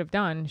she could have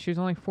done? She was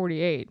only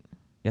 48.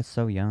 That's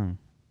so young.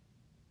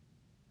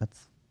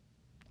 That's.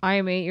 I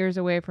am 8 years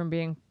away from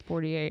being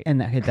 48.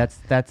 And that's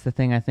the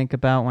thing I think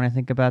about when I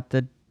think about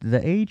the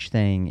age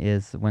thing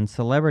is when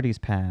celebrities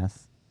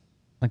pass,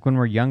 like when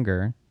we're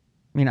younger.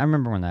 I mean, I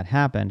remember when that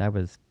happened. I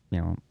was,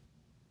 I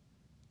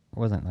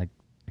wasn't like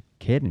a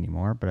kid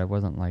anymore, but I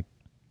wasn't like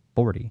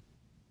 40.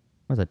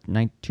 Was it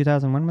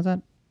 2001? Was that?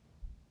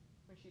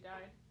 When she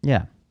died?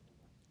 Yeah,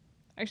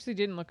 I actually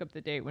didn't look up the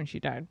date when she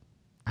died.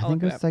 I I'll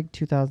think it look was it up. like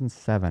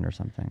 2007 or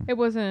something. It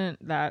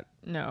wasn't that.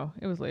 No,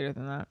 it was later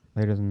than that.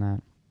 Later than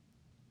that.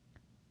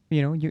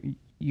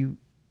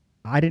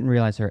 I didn't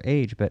realize her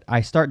age, but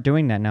I start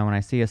doing that now when I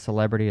see a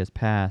celebrity has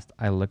passed.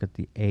 I look at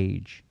the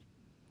age.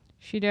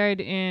 She died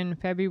in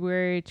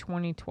February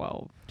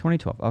 2012.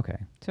 2012. Okay,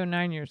 So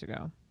 9 years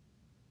ago.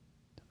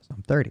 so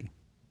I'm 30.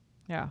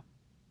 Yeah.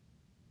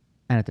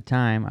 And at the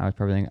time, I was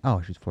probably thinking,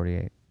 oh, she's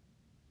 48.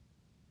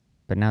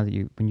 But now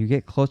that when you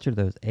get closer to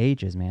those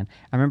ages, man,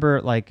 I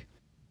remember like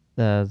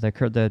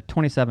the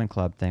 27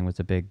 Club thing was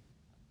a big,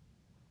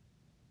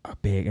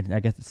 and I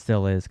guess it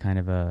still is kind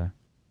of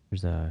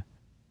there's a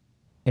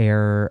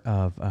air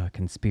of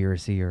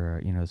conspiracy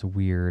or, this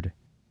weird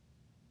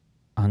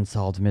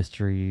unsolved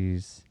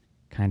mysteries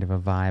kind of a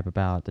vibe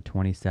about the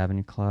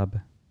 27 Club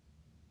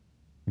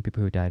and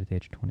people who died at the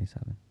age of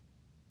 27.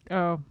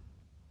 Oh,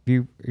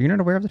 You're not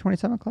aware of the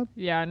 27 Club?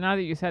 yeah. Now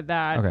that you said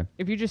that, Okay.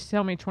 if you just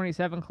tell me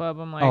 27 Club,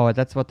 I'm like, Oh,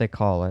 that's what they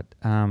call it.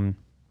 But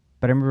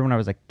I remember when I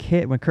was a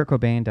kid, when Kurt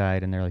Cobain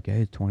died, and they're like,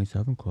 hey, it's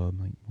 27 Club.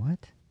 I'm like,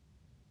 what?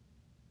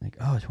 Like,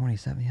 oh,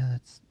 27. Yeah,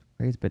 that's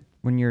crazy. But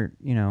when you're,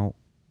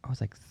 I was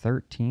like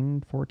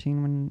 13,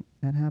 14 when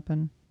that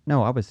happened.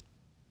 No, I was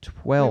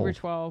 12 we were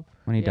 12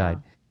 when he Yeah.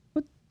 died.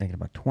 What? Thinking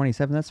about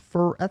 27.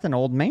 That's an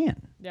old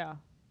man. Yeah.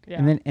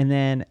 Yeah. And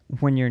then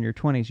when you're in your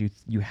 20s,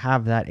 you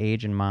have that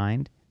age in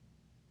mind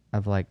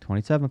of like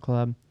 27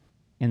 Club,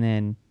 and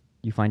then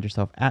you find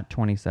yourself at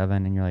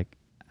 27 and you're like,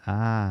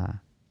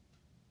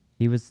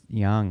 he was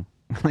young.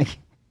 Like,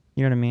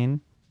 you know what I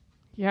mean?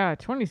 Yeah,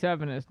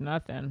 27 is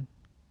nothing.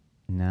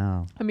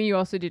 No. I mean, you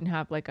also didn't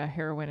have like a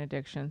heroin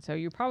addiction, so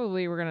you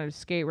probably were going to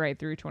skate right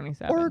through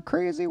 27. Or a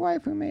crazy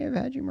wife who may have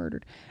had you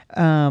murdered.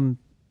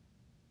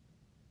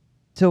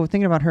 So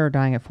thinking about her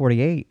dying at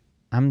 48,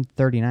 I'm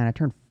 39. I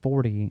turn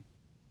 40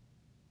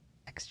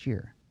 next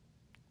year.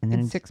 And then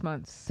in it's 6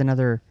 months. It's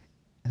another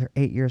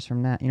 8 years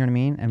from that. You know what I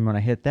mean? And when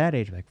I hit that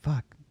age, I'm like,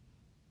 fuck.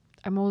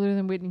 I'm older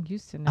than Whitney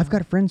Houston now. I've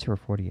got friends who are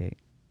 48.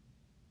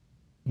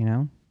 You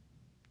know?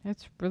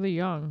 That's really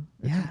young.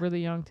 It's Yeah.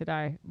 really young to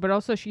die. But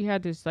also she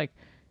had this like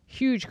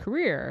huge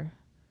career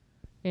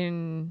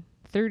in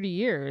 30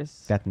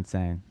 years. That's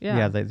insane.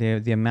 Yeah. Yeah,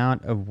 the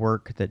amount of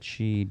work that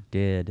she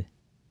did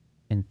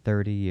in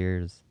 30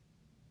 years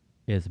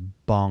is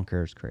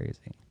bonkers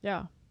crazy.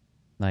 Yeah.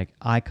 Like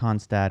icon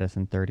status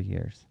in 30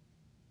 years.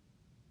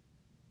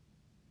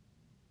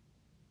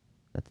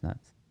 That's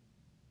nuts.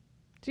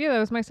 So yeah, that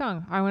was my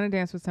song. I Want to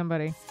Dance with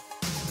Somebody.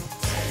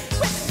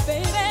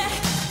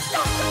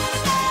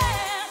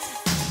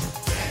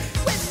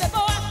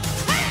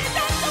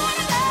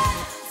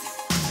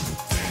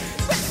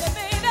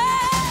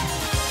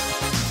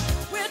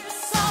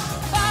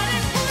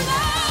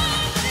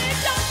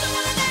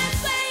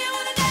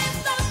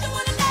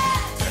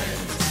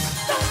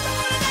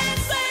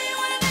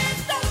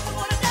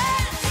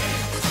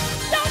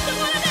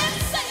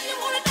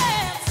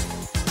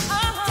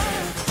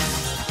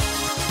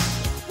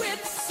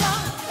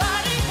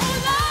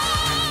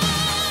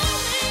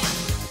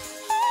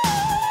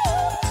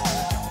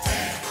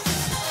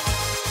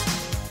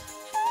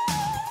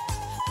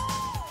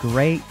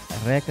 Great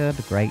record,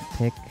 great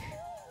pick.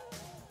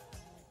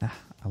 I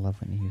love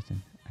Whitney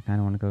Houston. I kind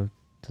of want to go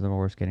to the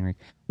roller skating rink.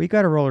 We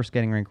got a roller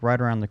skating rink right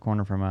around the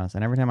corner from us,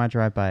 and every time I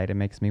drive by it, it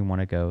makes me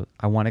want to go.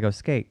 I want to go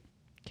skate.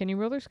 Can you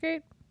roller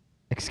skate?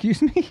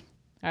 Excuse me?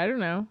 I don't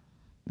know.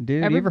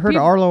 Dude, you ever heard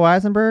of Arlo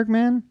Eisenberg,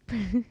 man?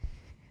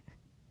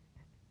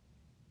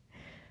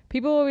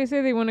 People always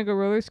say they want to go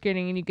roller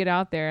skating, and you get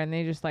out there and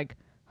they just like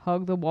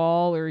hug the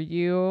wall or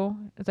you.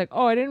 It's like,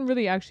 oh, I didn't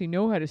really actually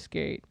know how to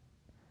skate.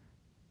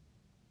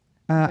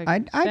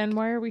 Like, then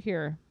why are we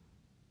here?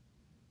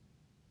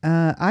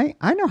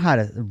 I know how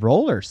to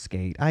roller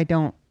skate.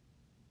 I'm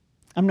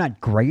not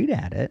great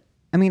at it.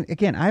 I mean,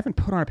 again, I haven't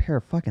put on a pair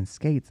of fucking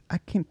skates. I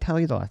can't tell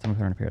you the last time I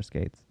put on a pair of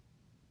skates.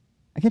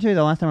 I can't tell you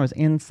the last time I was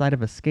inside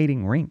of a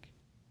skating rink.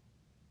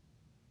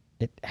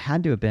 It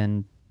had to have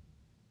been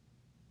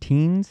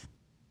teens.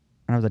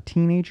 When I was a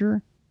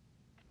teenager.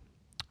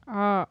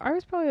 I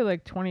was probably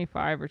like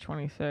 25 or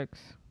 26.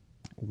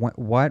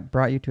 What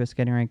brought you to a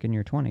skating rink in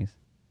your 20s?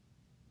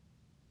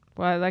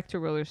 Well, I like to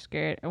roller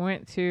skate. I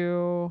went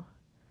to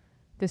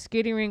the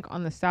skating rink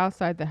on the south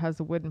side that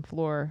has a wooden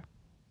floor.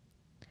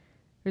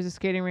 There's a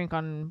skating rink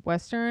on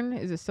Western.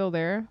 Is it still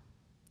there?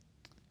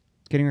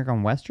 Skating rink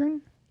on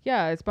Western?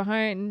 Yeah, it's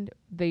behind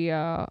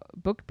the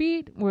Book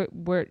Beat,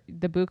 where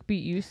the Book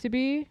Beat used to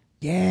be.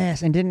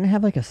 Yes, and didn't it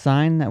have like a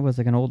sign that was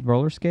like an old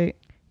roller skate?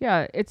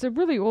 Yeah, it's a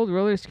really old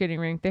roller skating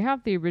rink. They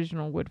have the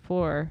original wood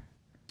floor.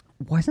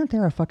 Wasn't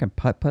there a fucking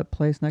putt-putt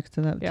place next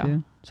to that Yeah.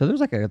 too? So there's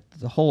like a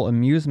whole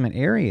amusement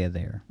area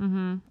there.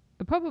 Mm-hmm.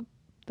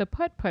 The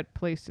putt-putt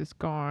place is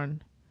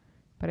gone,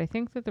 but I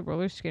think that the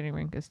roller skating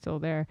rink is still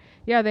there.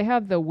 Yeah, they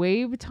have the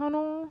wave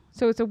tunnel.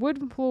 So it's a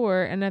wooden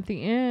floor, and at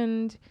the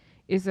end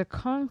is a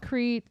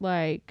concrete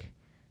like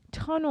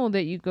tunnel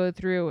that you go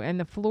through, and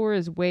the floor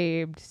is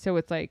waved, so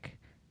it's like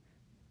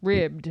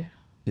ribbed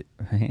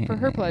for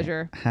her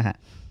pleasure.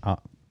 Oh,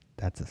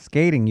 that's a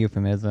skating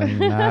euphemism,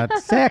 not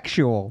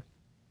sexual.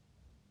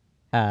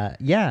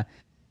 Yeah,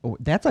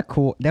 that's a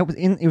cool. It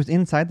was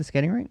inside the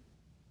skating rink.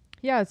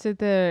 Yeah, it's at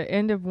the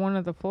end of one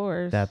of the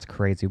floors. That's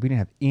crazy. We didn't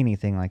have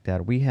anything like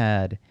that. We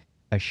had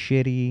a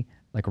shitty,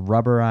 like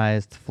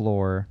rubberized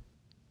floor.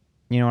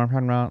 You know what I'm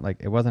talking about? Like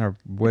it wasn't a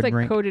wood it's like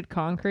rink. coated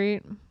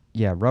concrete.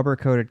 Yeah, rubber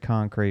coated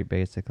concrete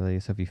basically.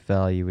 So if you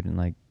fell, you wouldn't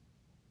like.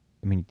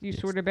 I mean, You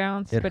sort of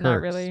bounce, it but hurts.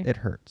 not really. It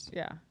hurts.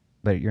 Yeah.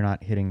 But you're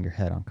not hitting your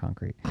head on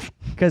concrete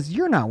because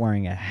you're not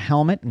wearing a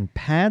helmet and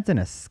pads in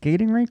a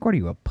skating rink. What are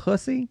you, a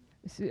pussy?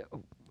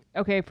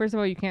 Okay, first of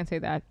all, you can't say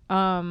that.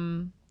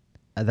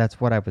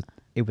 That's what I was.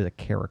 It was a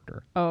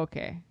character. Oh,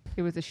 okay.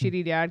 It was a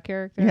shitty dad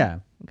character? Yeah.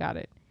 Got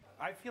it.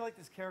 I feel like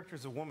this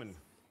character's a woman.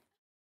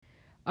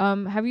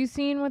 Have you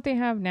seen what they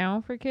have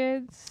now for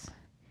kids?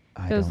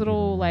 Those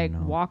little like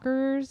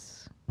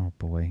walkers. Oh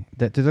boy,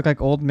 do they look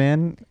like old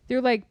men?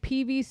 They're like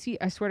PVC.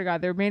 I swear to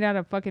God, they're made out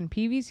of fucking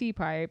PVC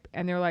pipe,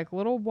 and they're like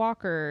little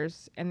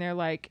walkers, and they're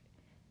like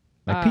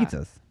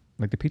pizzas,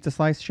 like the pizza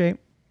slice shape.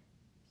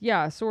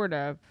 Yeah, sort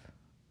of.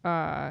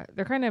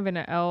 They're kind of in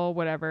an L,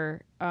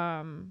 whatever.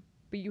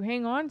 But you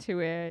hang on to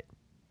it,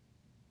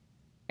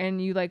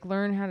 and you like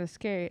learn how to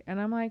skate.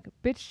 And I'm like,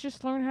 bitch,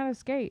 just learn how to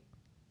skate.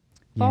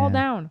 Fall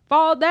down.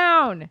 Fall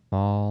down.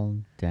 Fall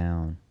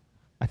down.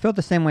 I felt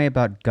the same way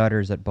about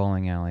gutters at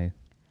bowling alley.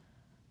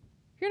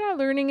 You're not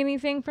learning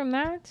anything from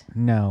that.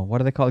 No,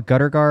 what are they called?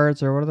 Gutter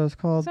guards, or what are those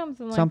called?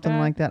 Something like Something that.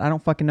 like that. I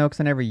don't fucking know because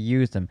I never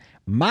used them.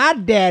 My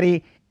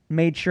daddy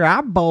made sure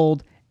I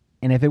bowled,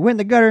 and if it went in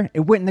the gutter, it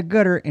went in the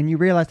gutter, and you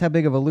realized how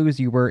big of a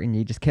loser you were, and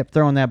you just kept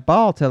throwing that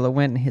ball till it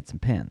went and hit some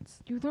pins.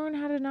 You learn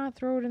how to not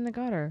throw it in the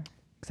gutter.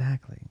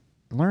 Exactly.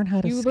 Learn how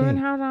to You skate. learn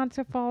how not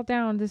to fall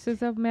down. This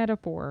is a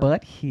metaphor.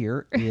 But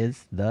here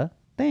is the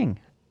thing.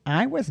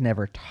 I was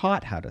never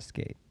taught how to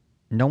skate.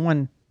 No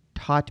one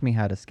taught me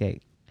how to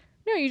skate.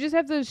 no, you just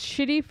have those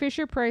shitty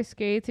Fisher-Price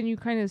skates, and you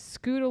kind of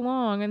scoot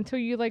along until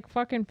you like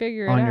fucking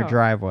figure it out. On your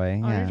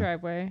driveway. On yeah. your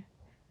driveway.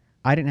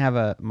 I didn't have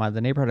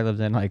the neighborhood I lived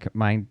in, like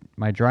my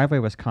driveway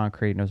was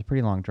concrete and it was a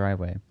pretty long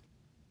driveway.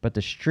 But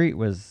the street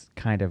was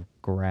kind of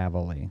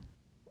gravelly.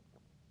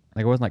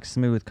 Like it wasn't like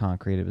smooth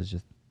concrete, it was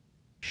just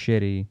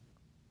shitty.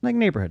 Like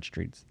neighborhood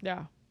streets. Yeah.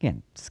 You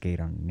can't skate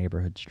on a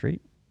neighborhood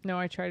street. No,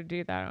 I tried to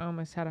do that. I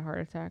almost had a heart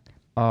attack.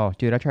 Oh,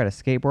 dude, I tried to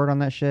skateboard on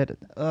that shit.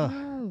 Ugh.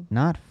 No.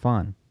 Not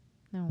fun.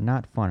 No.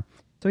 Not fun.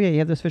 So yeah, you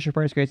have those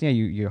Fisher-Price skates. Yeah,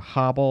 you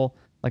hobble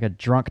like a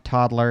drunk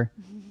toddler.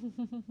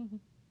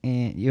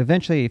 And you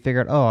eventually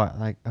figure out,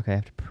 okay, I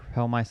have to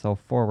propel myself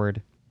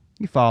forward.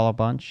 You fall a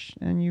bunch,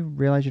 and you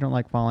realize you don't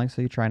like falling,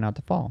 so you try not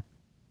to fall.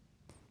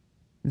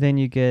 Then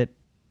you get...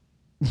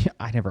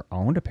 I never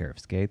owned a pair of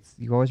skates.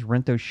 You always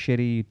rent those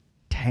shitty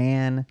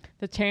tan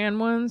The tan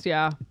ones,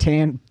 yeah.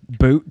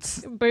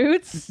 boots.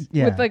 Boots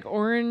Yeah. with like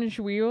orange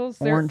wheels.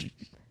 Orange.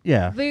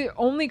 Yeah. They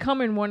only come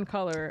in one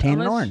color.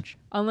 Tan and orange.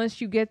 Unless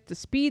you get the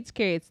speed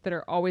skates that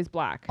are always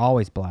black.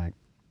 Always black.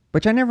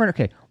 Which I never...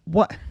 Okay,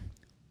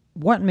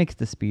 what makes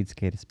the speed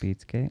skate a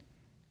speed skate?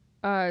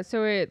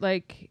 So it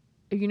like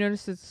if you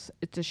notice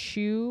it's a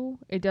shoe.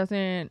 It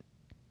doesn't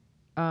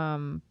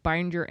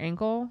bind your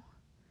ankle.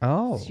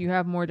 Oh. So you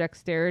have more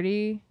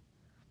dexterity.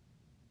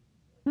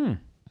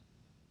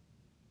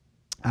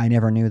 I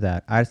never knew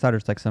that. I just thought it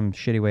was like some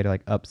shitty way to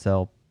like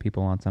upsell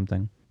people on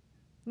something.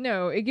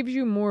 No, it gives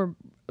you more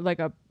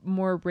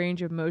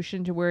range of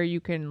motion to where you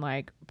can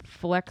like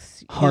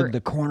flex Hug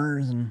the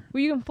corners and...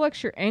 well, you can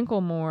flex your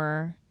ankle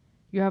more.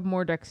 You have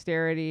more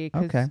dexterity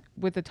because Okay.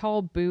 with a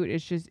tall boot,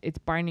 it's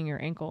binding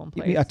your ankle in Give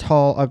place. me a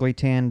tall, ugly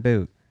tan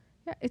boot.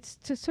 Yeah, it's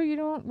just so you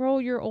don't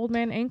roll your old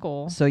man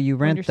ankle. So you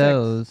when you're rent 6.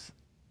 those,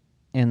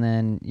 and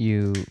then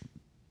you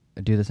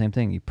do the same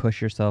thing. You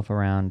push yourself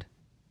around.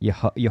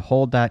 You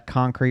hold that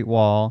concrete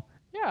wall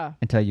Yeah.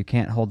 until you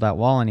can't hold that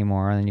wall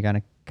anymore, and then you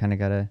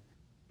gotta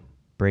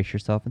brace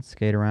yourself and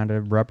skate around a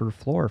rubber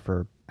floor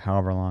for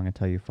however long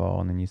until you fall,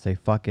 and then you say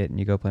fuck it and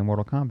you go play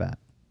Mortal Kombat.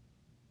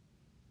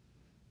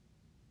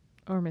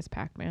 Or Miss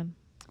Pac-Man.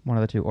 One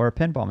of the two, or a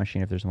pinball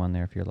machine if there's one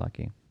there if you're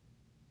lucky.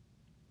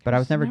 But I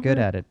was There's never good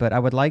never- at it. But I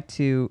would like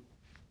to.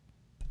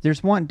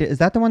 There's one. Is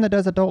that the one that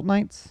does adult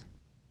nights?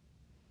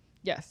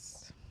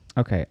 Yes.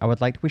 Okay,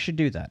 we should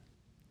do that.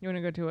 You want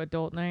to go to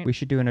adult night? We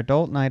should do an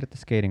adult night at the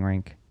skating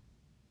rink.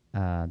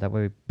 That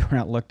way we're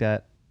not looked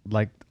at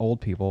like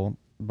old people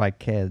by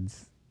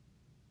kids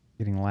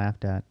getting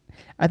laughed at.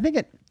 I don't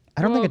think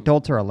Well-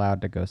 adults are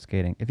allowed to go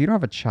skating. If you don't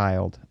have a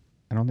child,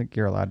 I don't think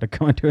you're allowed to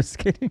go into a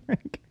skating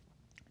rink.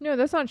 No,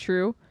 that's not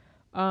true.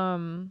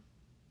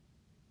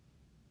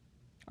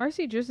 I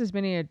see just as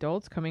many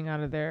adults coming out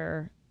of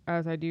there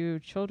as I do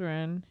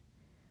children.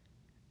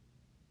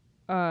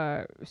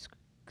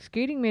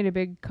 Skating made a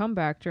big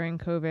comeback during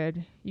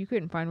COVID. You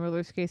couldn't find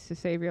roller skates to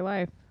save your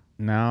life.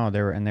 No,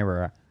 they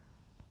were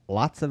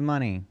lots of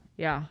money.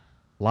 Yeah.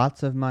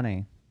 Lots of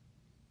money.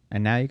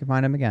 And now you can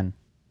find them again.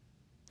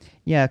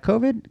 Yeah,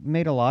 COVID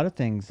made a lot of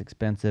things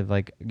expensive.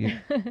 Like Wood.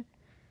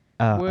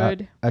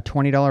 A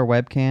 $20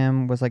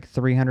 webcam was like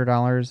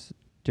 $300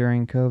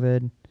 during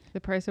COVID. The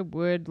price of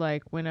wood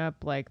like went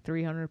up like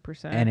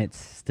 300%. And it's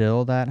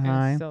still that And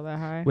high. it's still that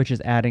high. Which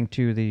is adding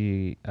to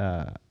the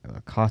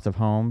cost of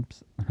home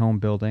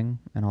building,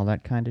 and all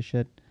that kind of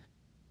shit.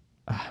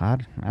 I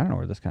don't know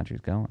where this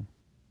country's going.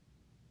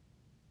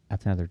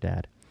 That's another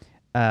dad.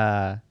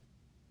 Yeah,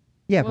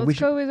 well, but we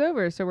should. COVID's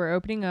over, so we're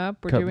opening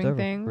up. We're COVID's doing over.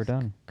 things. We're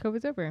done.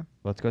 COVID's over.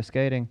 Let's go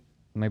skating.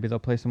 Maybe they'll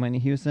play some Whitney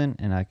Houston,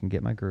 and I can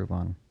get my groove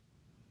on.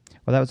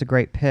 Well, that was a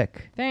great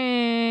pick.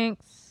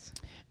 Thanks.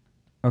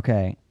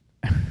 Okay.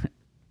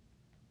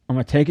 I'm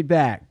going to take it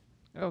back,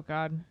 Oh,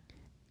 God.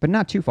 but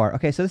not too far.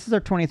 Okay, so this is our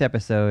 20th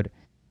episode,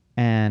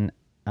 and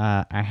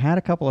I had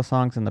a couple of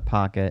songs in the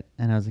pocket,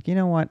 and I was like, you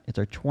know what? It's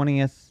our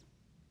 20th.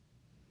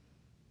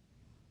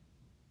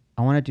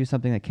 I want to do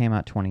something that came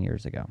out 20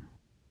 years ago,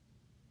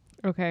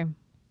 Okay.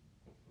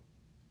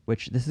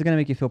 which this is going to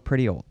make you feel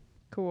pretty old.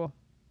 Cool.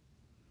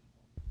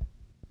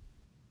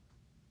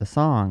 The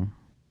song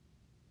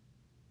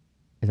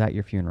is At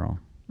Your Funeral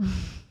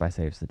by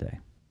Saves the Day.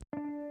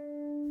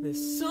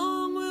 This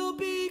song will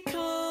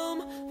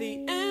become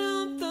the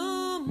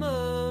anthem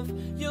of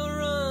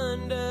your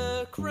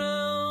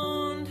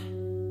underground.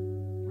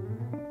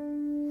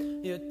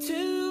 You're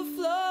 2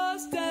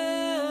 floors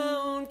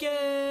down,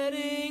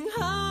 getting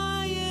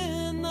high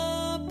in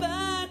the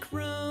back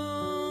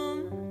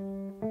room.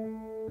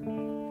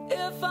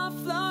 If I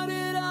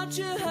flooded out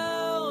your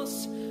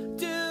house,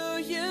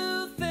 do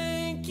you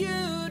think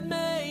you'd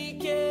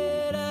make it?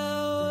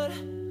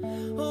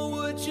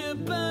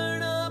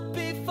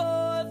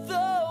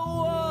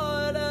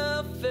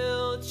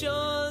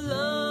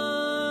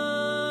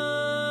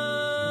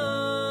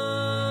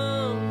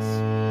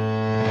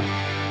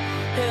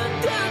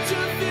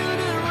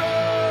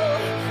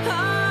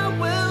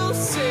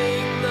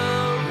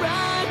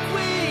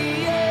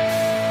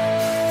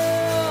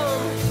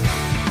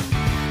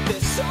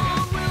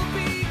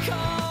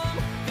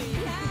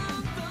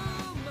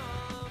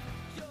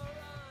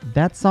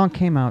 That song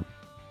came out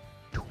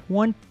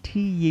 20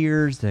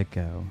 years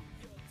ago.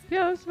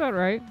 Yeah, that's about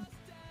right.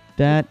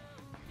 That,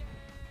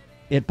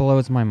 it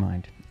blows my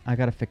mind. I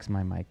gotta fix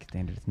my mic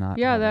standard. It's not.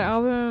 Yeah, that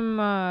holding.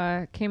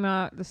 album came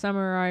out the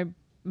summer I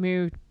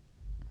moved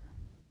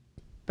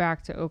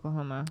back to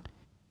Oklahoma.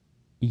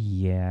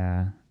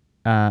 Yeah.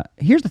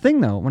 Here's the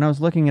thing, though. When I was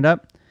looking it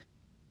up,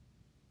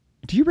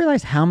 do you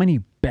realize how many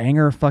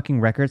banger fucking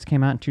records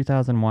came out in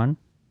 2001?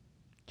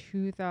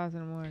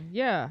 2001.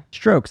 Yeah.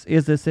 Strokes,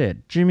 Is This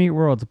It? Jimmy Eat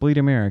World's Bleed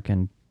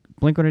American.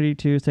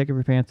 Blink-182's Take Off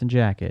Your Pants and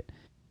Jacket.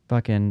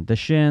 Fucking The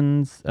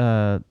Shins.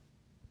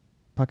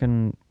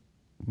 Fucking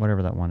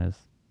whatever that one is.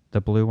 The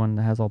blue one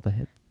that has all the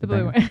hits. The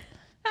blue banger.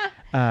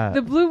 one.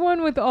 The blue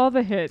one with all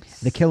the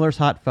hits. The Killer's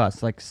Hot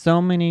Fuss. Like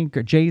so many.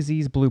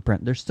 Jay-Z's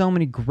Blueprint. There's so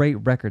many great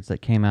records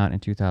that came out in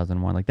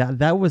 2001. Like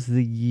that was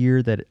the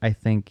year that I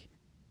think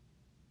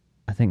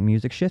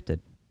music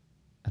shifted.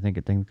 I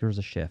think there was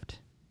a shift.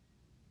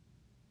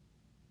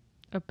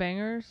 Of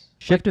bangers?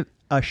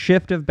 A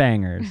shift of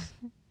bangers.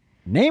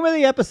 Name of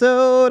the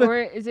episode. Or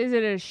is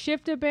it a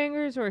shift of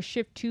bangers or a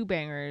shift to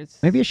bangers?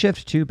 Maybe a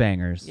shift to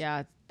bangers.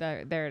 Yeah,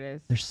 there it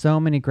is. There's so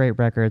many great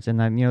records, and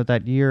then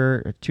that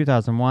year,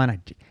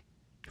 2001,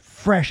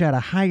 fresh out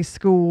of high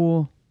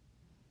school,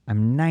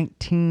 I'm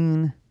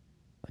 19.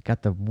 I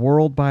got the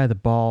world by the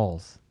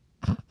balls,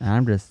 and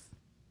I'm just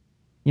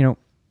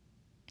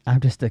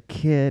a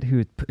kid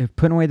who's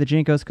putting away the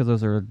Jinkos because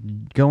those are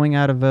going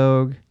out of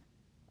vogue.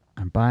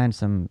 I'm buying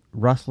some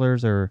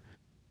Rustlers or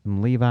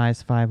some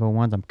Levi's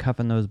 501s. I'm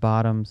cuffing those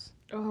bottoms.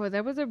 Oh,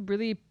 that was a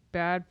really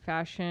bad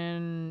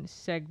fashion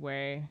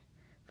segue.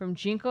 From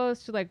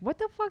Jinkos to what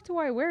the fuck do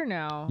I wear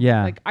now?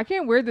 Yeah. I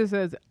can't wear this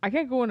I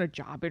can't go on a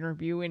job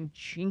interview in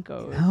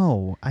Jinkos.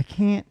 No, I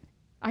can't.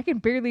 I can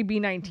barely be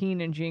 19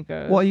 in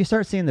Jinkos. Well, you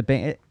start seeing the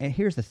band.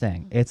 Here's the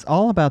thing. It's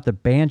all about the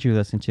bands you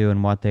listen to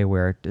and what they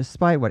wear.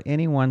 Despite what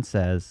anyone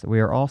says, we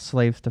are all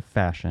slaves to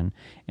fashion,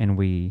 and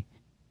we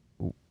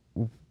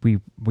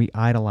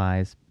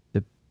idolize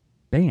the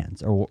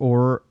bands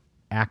or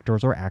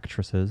actors or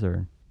actresses,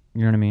 or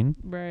you know what I mean?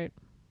 Right.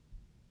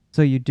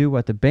 So you do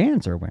what the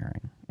bands are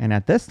wearing. And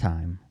at this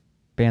time,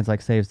 bands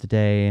like Saves the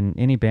Day and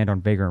any band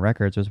on Vagrant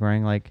Records was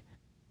wearing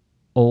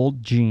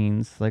old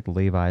jeans, like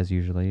Levi's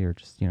usually, or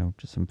just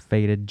some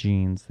faded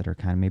jeans that are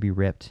kind of maybe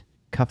ripped,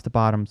 cuff the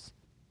bottoms,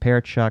 pair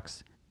of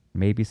Chucks,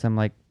 maybe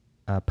some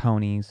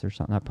ponies or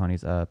something, not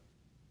ponies,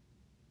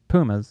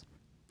 Pumas,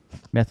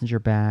 messenger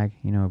bag,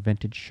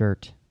 vintage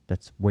shirt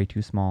that's way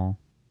too small,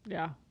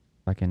 Yeah.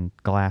 fucking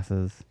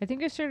glasses. I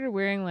think I started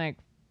wearing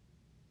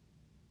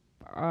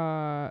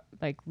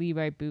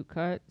Levi boot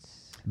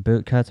cuts.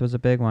 Boot cuts was a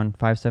big one.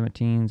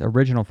 517s,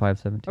 original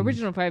 517s.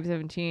 Original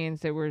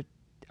 517s that were,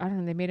 I don't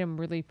know, they made them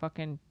really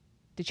fucking,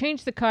 they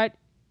changed the cut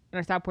and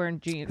I stopped wearing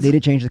jeans. They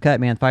did change the cut,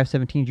 man.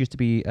 517s used to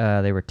be,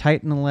 they were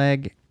tight in the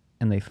leg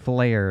and they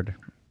flared.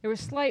 It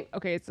was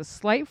it's a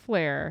slight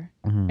flare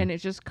Mhm. and it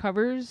just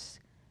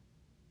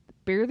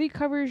barely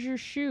covers your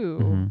shoe.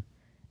 Mhm.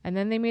 And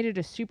then they made it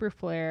a super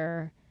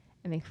flare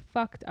and they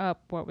fucked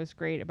up what was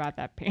great about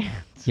that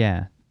pants.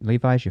 Yeah.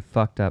 Levi's, you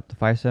fucked up. The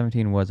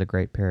 517 was a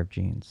great pair of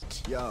jeans.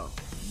 Yo,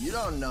 you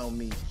don't know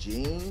me,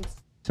 jeans.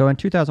 So in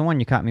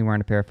 2001, you caught me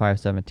wearing a pair of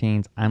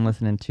 517s. I'm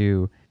listening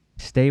to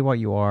Stay What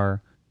You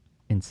Are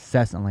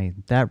incessantly.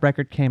 That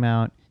record came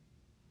out,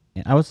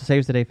 and I was a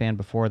Saves the Day fan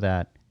before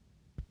that.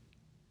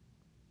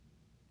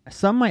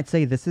 Some might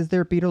say this is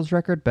their Beatles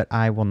record, but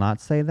I will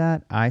not say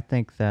that. I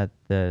think that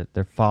their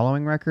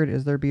following record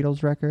is their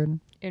Beatles record.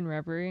 In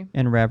Reverie.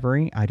 In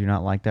Reverie, I do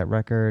not like that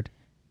record.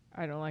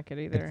 I don't like it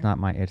either. It's not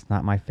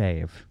my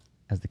fave,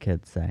 as the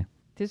kids say.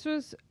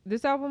 This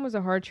album was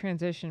a hard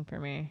transition for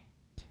me.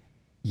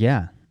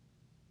 Yeah.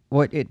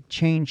 It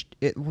changed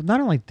it. Well, not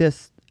only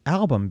this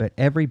album, but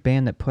every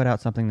band that put out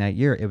something that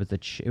year, it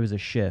was a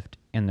shift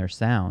in their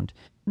sound.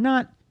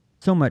 Not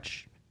so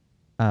much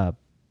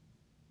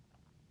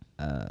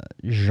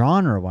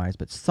genre-wise,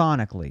 but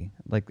sonically.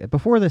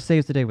 Before this,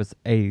 Saves the Day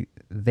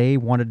they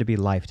wanted to be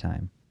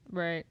Lifetime.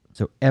 Right.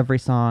 So every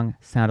song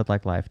sounded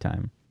like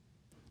Lifetime.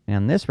 And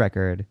on this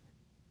record,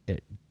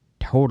 it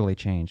totally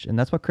changed. And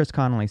that's what Chris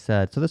Connolly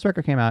said. So this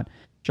record came out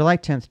July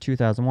 10th,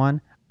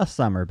 2001, a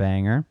summer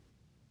banger.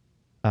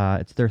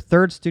 It's their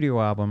third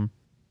studio album.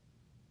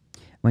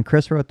 When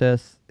Chris wrote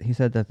this, he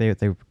said that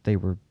they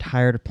were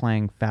tired of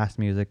playing fast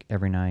music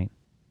every night.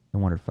 They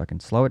wanted to fucking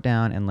slow it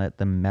down and let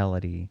the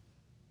melody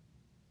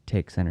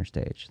take center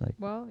stage.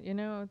 Well,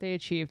 they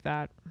achieved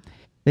that.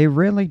 They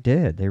really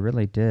did. They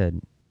really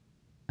did.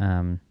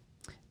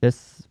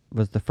 This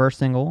was the first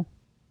single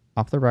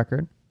off the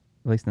record,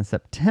 released in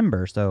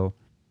September. So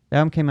the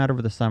album came out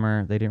over the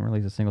summer. They didn't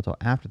release a single till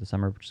after the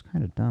summer, which is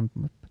kind of dumb.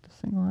 Put the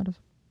single out as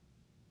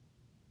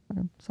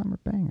a summer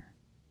banger.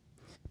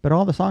 But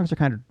all the songs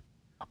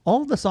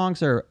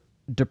are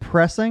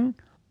depressing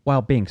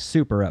while being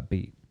super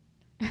upbeat.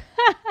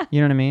 You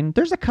know what I mean?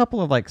 There's a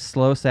couple of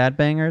slow, sad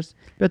bangers,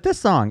 but this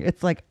song,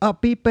 it's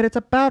upbeat, but it's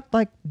about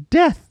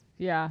death.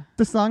 Yeah.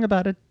 The song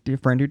about a dear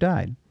friend who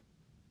died.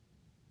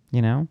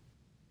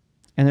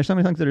 And And there's so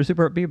many songs that are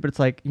super upbeat, but it's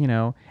like, you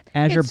know,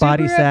 as your It's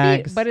body super upbeat,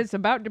 sags. but it's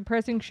about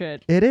depressing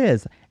shit. It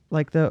is.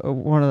 Like the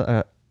one of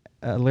the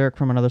a lyric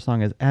from another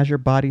song is as your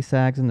body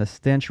sags and the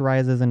stench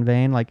rises in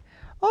vain. Like,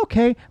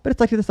 okay, but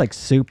it's like this like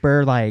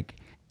super like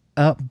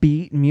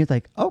upbeat music.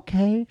 Like,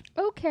 okay.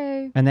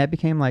 Okay. And that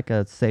became like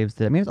a saves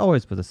the. I mean, it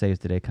always was a saves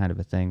the day kind of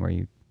a thing where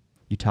you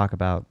talk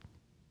about.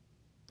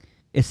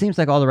 It seems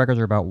like all the records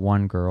are about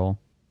one girl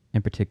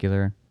in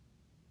particular,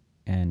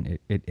 and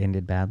it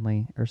ended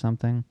badly or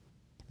something.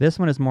 This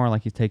one is more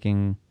like he's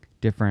taking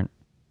different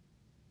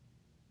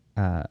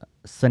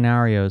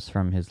scenarios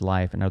from his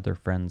life and other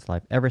friends'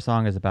 life. Every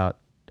song is about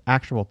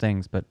actual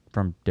things, but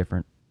from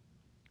different.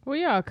 Well,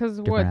 yeah, because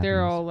Different they're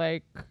avenues. all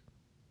like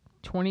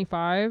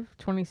 25,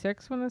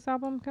 26 when this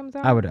album comes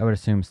out? I would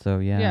assume so.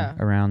 Yeah, Yeah.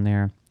 around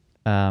there.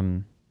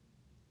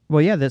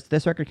 Well, yeah,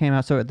 this record came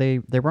out. So they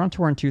were on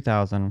tour in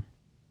 2000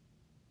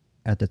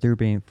 at the Through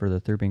Being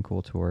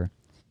Cool tour,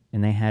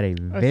 and they had a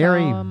I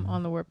very saw 'em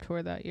on the Warped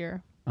Tour that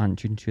year. on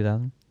June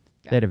 2000.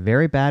 Yeah. They had a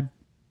very bad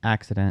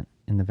accident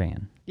in the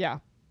van, Yeah.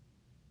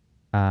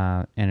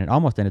 and it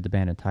almost ended the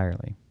band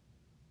entirely.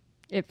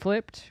 It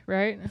flipped,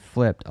 right?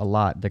 Flipped a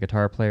lot. The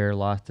guitar player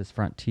lost his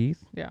front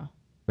teeth, Yeah.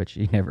 which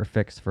he never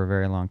fixed for a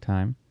very long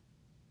time.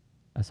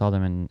 I saw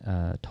them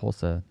in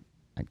Tulsa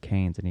at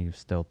Cane's, and he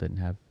still didn't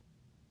have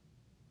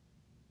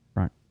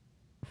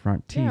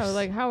front teeth. Yeah,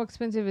 like how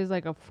expensive is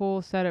like a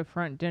full set of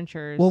front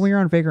dentures? Well, when you're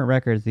on Vagrant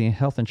Records, the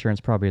health insurance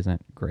probably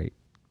isn't great,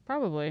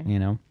 Probably. you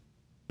know.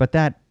 But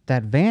that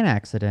van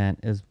accident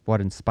is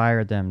what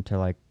inspired them to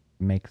like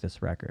make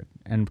this record,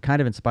 and kind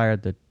of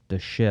inspired the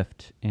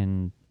shift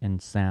in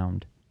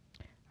sound.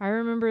 I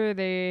remember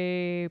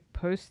they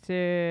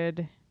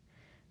posted.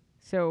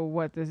 So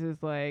what this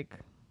is like?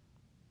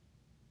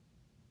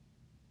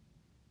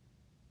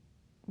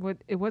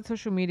 What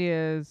social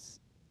media is?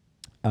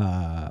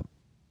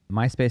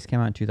 MySpace came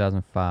out in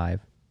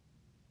 2005.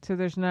 So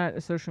there's not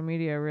a social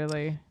media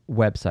really.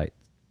 Website,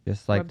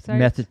 just like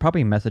Websites?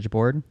 probably message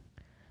board.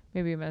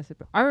 Maybe a message.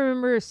 I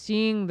remember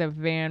seeing the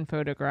van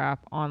photograph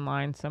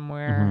online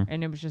somewhere, Mhm.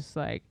 and it was just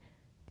like,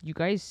 "You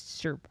guys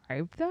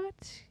survived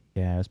that?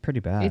 Yeah, it was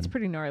pretty bad. It's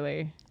pretty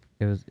gnarly."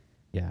 It was,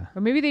 yeah.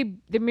 Or maybe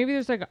maybe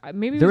there's like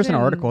maybe There was in,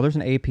 an article. There's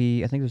an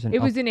AP. I think there's an.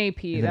 It was an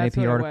AP. there's an That's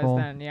AP what article it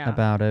was then. Yeah.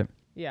 about it.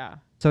 Yeah.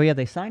 So yeah,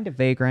 they signed to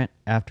Vagrant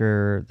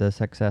after the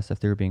success of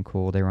Through Being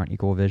Cool. They were on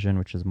Equal Vision,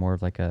 which is more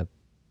of like a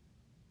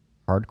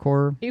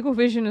hardcore. Equal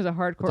Vision is a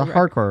hardcore. It's a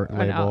hardcore an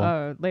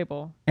label.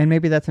 label. And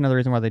maybe that's another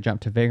reason why they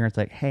jumped to Vagrant. It's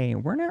like, hey,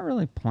 we're not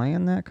really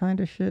playing that kind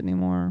of shit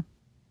anymore.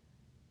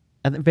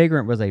 I think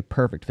Vagrant was a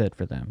perfect fit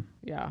for them.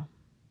 Yeah.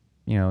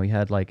 You know, you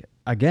had like,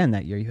 again,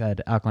 that year you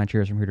had Alkaline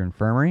Trio from Here to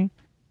Infirmary.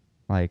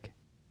 Like,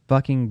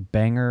 fucking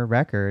banger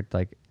record.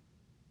 Like,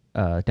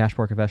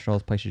 Dashboard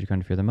Confessionals, Places You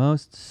Come to Fear the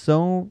Most.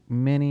 So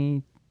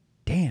many,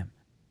 damn.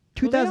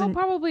 Well, they all 2000.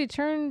 probably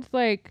turned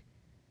like.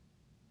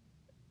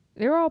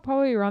 They were all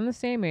probably around the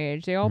same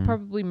age. They all Mhm.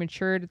 probably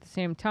matured at the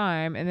same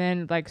time, and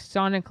then like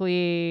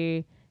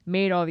sonically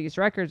made all these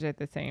records at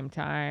the same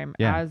time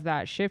Yeah. as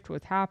that shift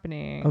was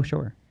happening. Oh,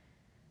 sure.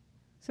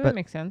 So But, that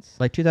makes sense.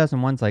 Like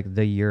 2001's like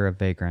the year of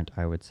Vagrant,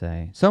 I would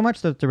say. So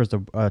much that there was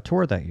a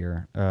tour that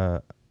year.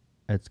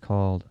 It's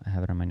called, I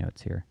have it on my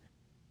notes here,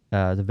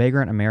 the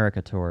Vagrant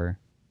America tour,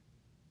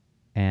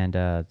 and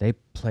they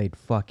played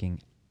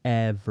fucking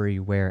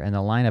everywhere, and the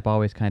lineup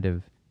always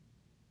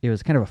it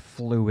was kind of a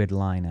fluid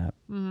lineup.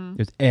 Mm-hmm. It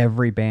was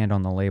every band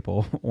on the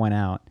label went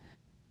out.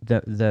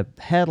 The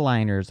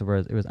headliners it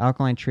was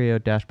Alkaline Trio,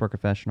 Dashboard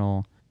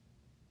Confessional,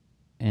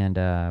 and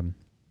I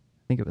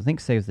think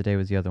Saves the Day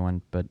was the other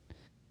one, but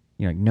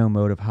you know, No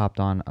Motive hopped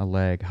on a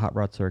leg, Hot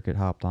Rod Circuit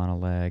hopped on a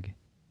leg.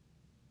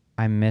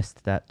 I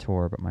missed that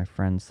tour, but my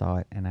friends saw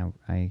it, and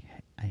I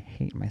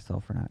hate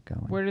myself for not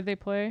going. Where did they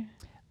play?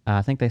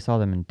 I think they saw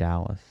them in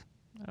Dallas.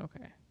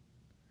 Okay.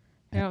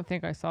 I don't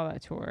think I saw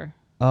that tour.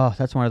 Oh,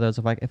 that's one of those.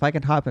 If I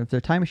could if the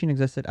time machine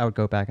existed, I would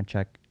go back and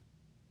check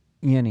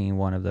any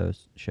one of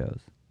those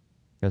shows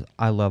because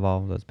I love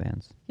all of those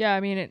bands. Yeah,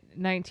 I mean, at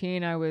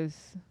 19, I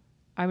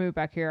moved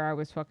back here. I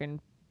was fucking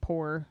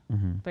poor.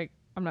 Hmm. Like,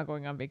 I'm not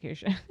going on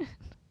vacation.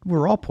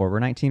 We're all poor. We're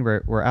 19.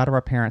 We're out of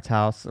our parents'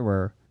 house.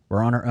 We're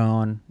on our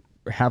own.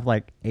 We have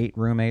like 8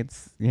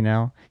 roommates. You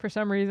know. For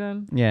some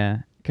reason. Yeah,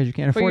 because you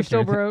can't But afford. you're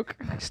still to. broke.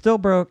 Still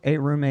broke. 8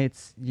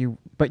 roommates.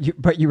 But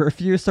you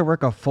refuse to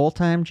work a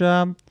full-time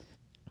job.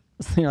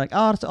 So you're like,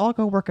 oh, I'll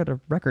go work at a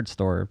record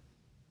store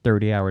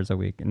 30 hours a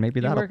week, and maybe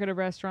You that'll work at a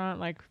restaurant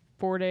like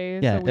 4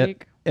 days Yeah, a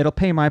week. it'll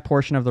pay my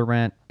portion of the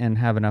rent and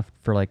have enough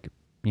for like,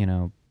 you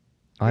know,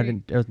 I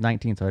Pretty- was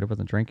 19, so I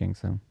wasn't drinking.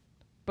 So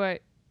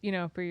But, you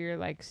know, for your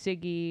like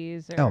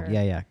Siggy's or oh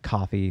yeah,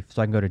 coffee,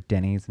 so I can go to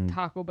Denny's and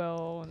Taco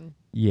Bell and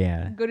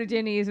yeah, go to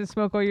Denny's and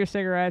smoke all your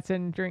cigarettes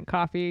and drink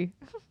coffee.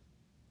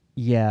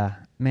 yeah,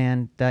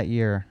 man, that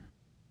year.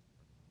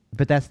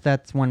 But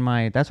that's when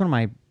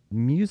my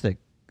music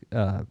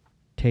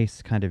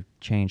tastes kind of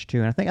changed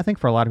too, and I think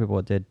for a lot of people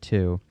it did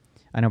too.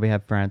 I know we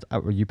have friends.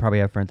 You probably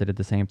have friends that did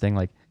the same thing.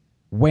 Like,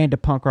 way into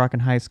punk rock in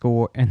high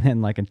school, and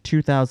then like in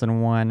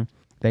 2001,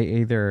 they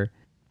either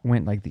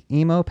went like the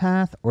emo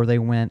path or they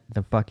went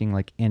the fucking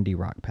like indie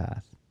rock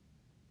path.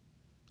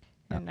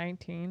 At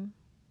 19.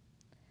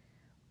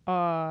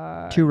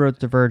 Two roads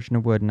diverged in a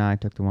wood, and I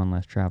took the one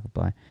less traveled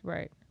by.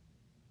 Right.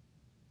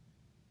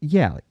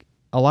 Yeah, like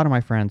a lot of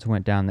my friends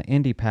went down the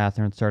indie path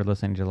and started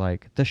listening to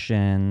like the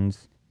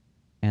Shins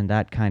and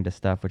that kind of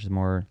stuff, which is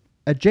more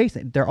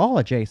adjacent. They're all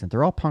adjacent.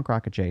 They're all punk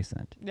rock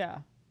adjacent, Yeah.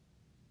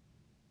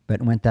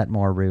 but went that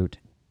more route.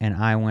 And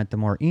I went the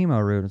more emo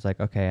route. It's like,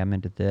 okay, I'm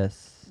into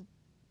this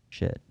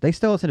shit. They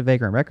still listen to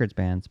Vagrant Records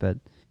bands, but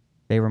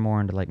they were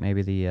more into like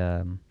maybe the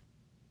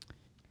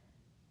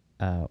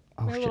A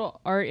little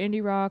art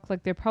indie rock.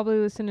 Like they're probably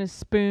listening to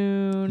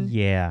Spoon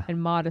yeah,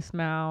 and Modest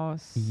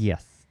Mouse.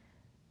 yes,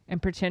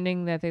 And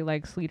pretending that they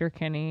like Sleater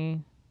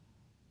Kinney.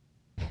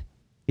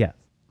 yes.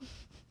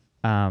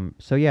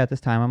 So yeah, at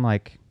this time I'm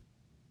like,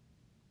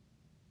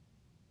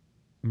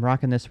 I'm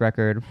rocking this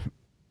record.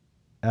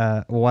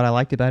 What I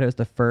liked about it was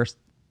the first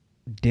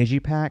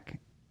digipack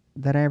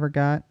that I ever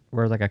got,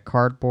 where it was like a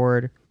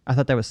cardboard. I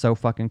thought that was so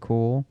fucking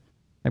cool.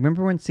 I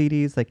remember when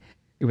CDs, like,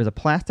 it was a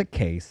plastic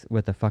case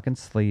with a fucking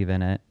sleeve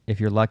in it. If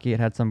you're lucky,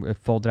 it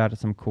folded out to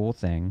some cool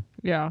thing.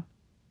 Yeah.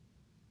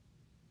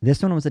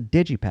 This one was a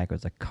digipack. It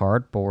was a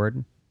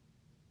cardboard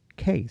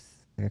case.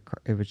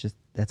 It was just,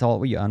 that's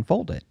all, you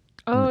unfold it.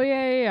 Oh,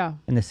 yeah.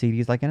 And the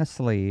CD's like in a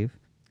sleeve.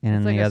 And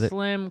It's in like the a other,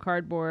 slim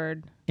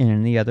cardboard. and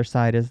in the other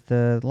side is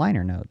the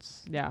liner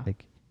notes. Yeah.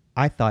 Like,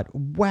 I thought,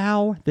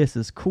 wow, this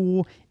is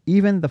cool.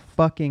 Even the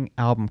fucking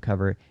album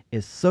cover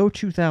is so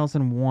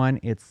 2001.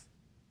 It's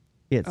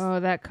Oh,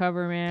 that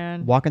cover,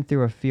 man. walking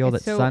through a field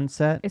It's at so-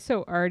 sunset. It's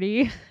so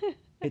arty.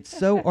 It's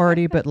so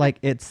arty, but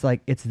it's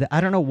the, I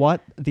don't know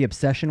what the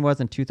obsession was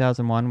in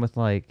 2001 with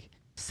like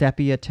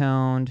sepia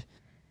toned,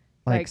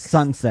 like Like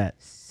sunset.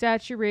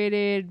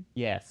 Saturated,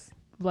 Yes.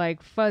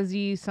 like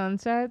fuzzy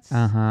sunsets.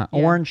 Uh-huh. Yeah.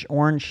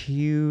 Orange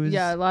hues.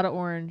 Yeah, a lot of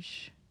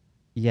orange.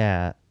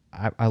 Yeah.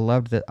 I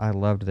loved that. I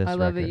loved this I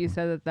love that record. you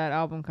said that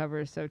album cover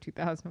is so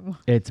 2001.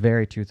 It's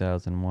very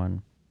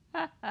 2001.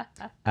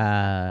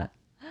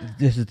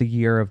 This is the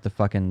year of the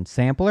fucking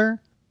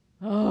sampler.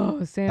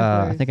 Oh,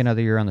 samplers. I think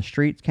Another Year on the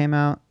Streets came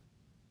out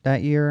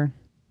that year.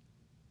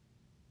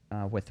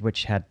 With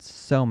which had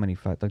so many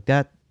like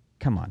that.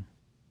 Come on,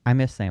 I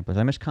miss samplers.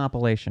 I miss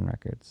compilation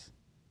records.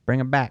 Bring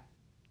them back.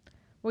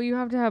 Well, you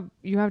have to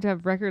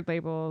have record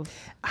labels.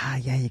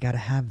 Yeah, you gotta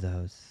have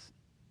those.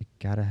 You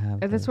gotta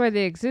have. And that's those. why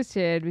they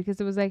existed, because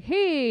it was like,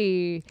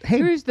 hey, Hey.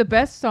 here's the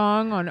best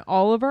song on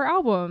all of our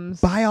albums.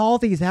 Buy all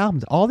these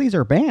albums. All these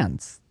are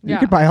bands. You Yeah.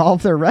 could buy all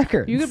of their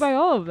records. You could buy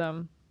all of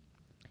them.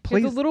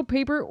 Please, It's a little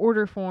paper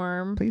order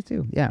form. please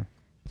do. Yeah.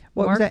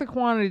 What was Mark that? the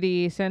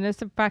quantity. Send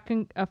us a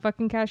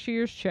fucking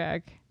cashier's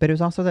check. But it was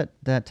also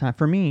that time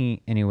for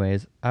me,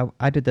 anyways.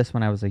 I did this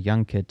when I was a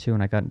young kid too,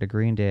 and I got into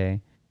Green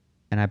Day,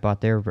 and I bought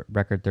their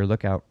record, their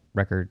Lookout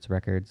records,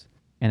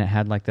 and it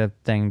had like the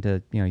thing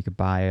to you could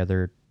buy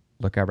other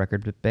Lookout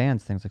record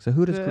bands, things like so.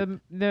 Who does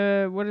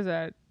The what is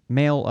that?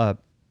 mail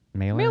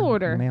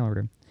order. mail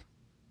order,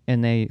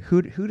 and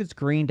who does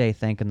Green Day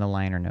think in the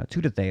liner notes?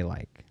 Who do they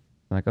like?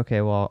 I'm like,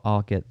 okay, well,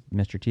 I'll get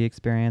Mr. T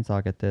Experience,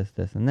 I'll get this,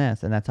 and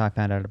this, and that's how I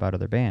found out about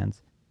other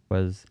bands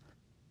was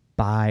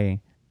by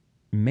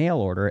mail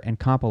order and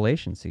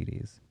compilation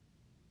CDs.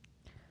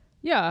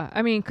 Yeah,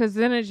 I mean, because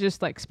then it's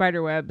just like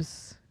spider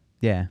webs.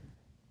 Yeah.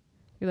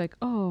 You're like,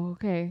 oh,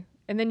 okay,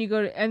 and then you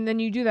go to, and then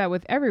you do that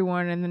with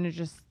everyone, and then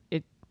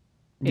it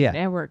Yeah.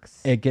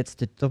 networks. It gets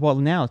to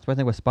now. It's one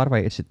thing with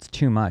Spotify. It's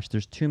too much.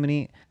 There's too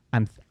many.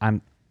 I'm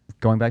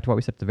going back to what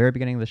we said at the very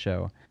beginning of the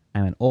show.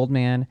 I'm an old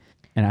man,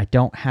 and I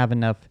don't have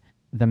enough.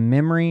 The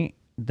memory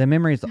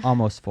is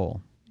almost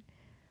full.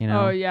 You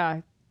know. Oh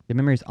yeah, The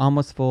memory is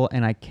almost full,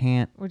 and I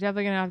can't. we're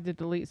definitely gonna have to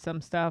delete some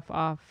stuff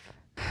off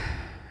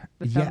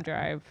the Yeah. thumb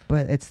drive.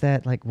 But it's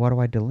that like, what do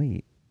I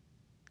delete?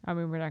 I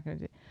mean, we're not gonna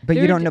do. But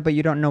you There don't d- know. But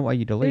you don't know what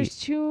you delete. There's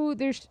too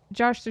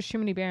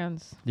many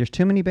bands. There's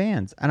too many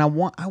bands, and I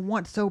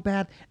want so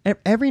bad.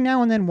 Every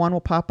now and then one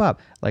will pop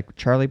up. Like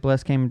Charlie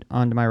Bliss came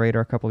onto my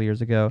radar a couple of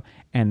years ago,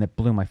 and it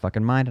blew my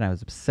fucking mind, and I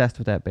was obsessed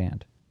with that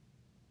band.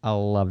 I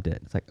loved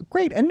it. It's like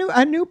great, a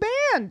new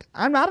band.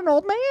 I'm not an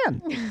old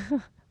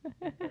man.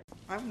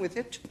 I'm with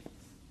it.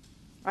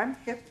 I'm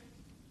hip.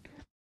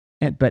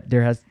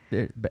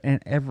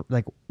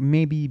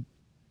 Maybe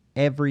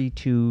every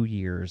 2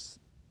 years,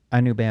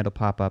 a new band will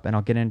pop up, and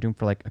I'll get into them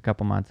for like a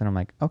couple months, and I'm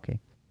like, okay,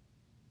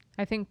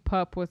 I think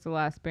Pup was the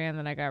last band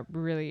that I got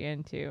really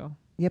into.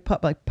 yeah,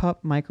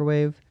 Pup,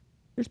 Microwave.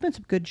 There's been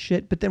some good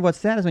shit, but then what's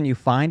sad is when you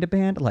find a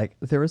band, like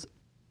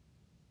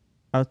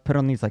I was put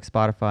on these like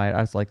Spotify.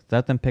 I was like,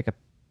 let them pick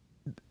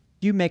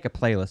you make a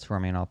playlist for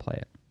me and I'll play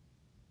it.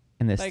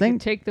 And this Like thing,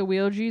 Take the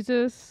Wheel,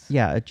 Jesus.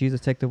 yeah, Jesus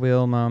Take the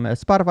Wheel moment,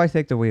 Spotify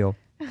Take the Wheel.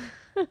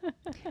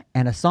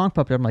 And a song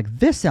popped up. I'm like,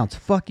 this sounds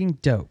fucking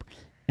dope.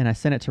 And I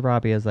sent it to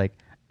Robbie. I was like,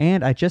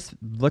 and I just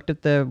looked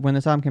at when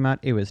this album came out.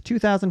 It was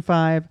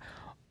 2005.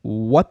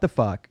 What the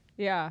fuck?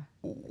 Yeah,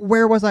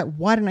 Where was I?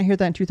 Why didn't I hear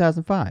that in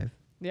 2005?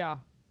 yeah.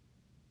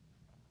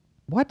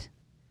 What?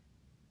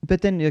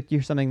 But then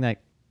you're something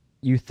that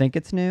you think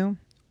it's new,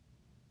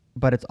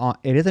 but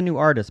it is a new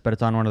artist, but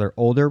it's on one of their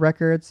older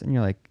records, and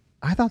you're like,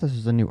 I thought this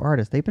was a new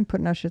artist. They've been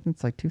putting out shit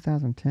since like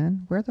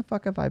 2010. Where the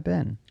fuck have I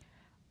been?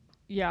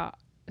 Yeah.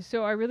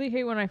 So I really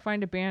hate when I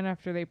find a band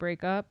after they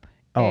break up.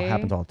 Oh, it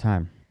happens all the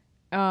time.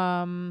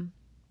 And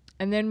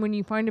then when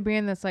you find a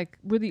band that's like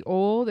really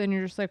old and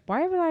you're just like,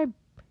 why haven't I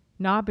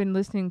not been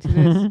listening to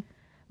this?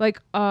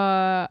 Like,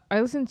 I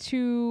listened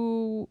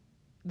to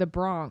The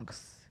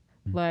Bronx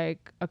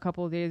like a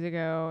couple of days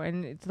ago,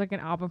 and it's like an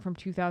album from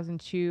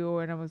 2002,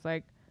 and I was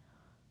like,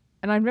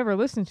 and I've never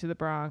listened to The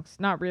Bronx,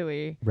 not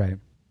really, Right.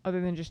 other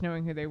than just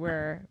knowing who they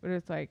were, but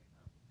it's like,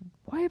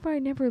 why have I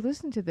never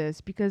listened to this?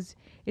 Because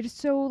it is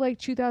so like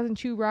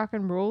 2002 rock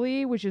and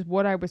rolly, which is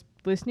what I was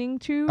listening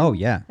to. Oh,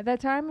 yeah. At that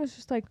time, it was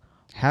just like,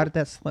 How did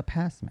that slip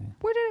past me?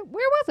 where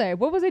was I?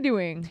 What was I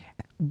doing?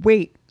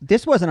 Wait,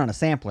 this wasn't on a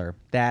sampler.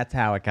 That's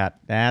how it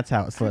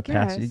slipped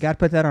past you. You guess. got to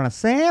put that on a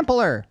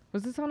sampler.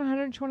 Was this on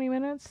 120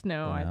 minutes?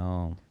 No.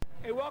 No.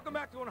 Hey, welcome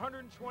back to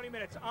 120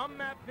 Minutes. I'm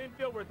Matt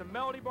Pinfield. We're at the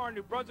Melody Bar in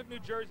New Brunswick, New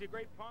Jersey. A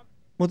great punk.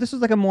 Well, this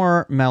was like a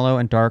more mellow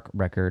and dark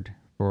record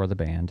for the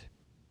band.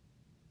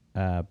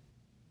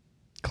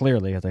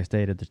 Clearly, as I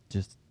stated, there's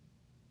just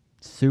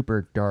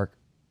super dark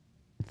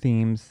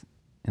themes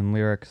and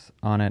lyrics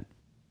on it.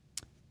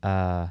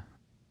 Bummer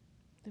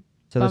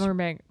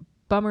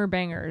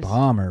bangers.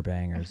 Bummer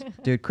bangers.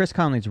 Dude, Chris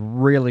Conley's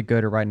really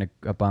good at writing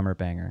a bummer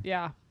banger.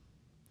 Yeah.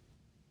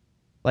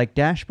 Like,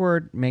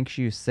 Dashboard makes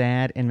you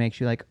sad and makes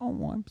you like,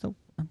 oh, I'm so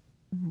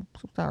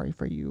sorry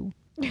for you.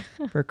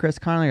 For Chris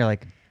Conley, you're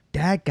like,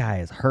 that guy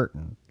is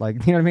hurting.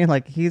 Like, you know what I mean?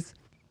 Like, he's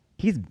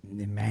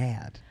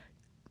mad.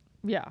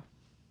 Yeah.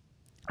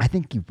 I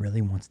think he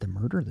really wants to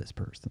murder this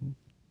person.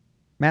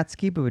 Matt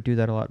Skiba would do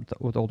that a lot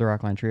with older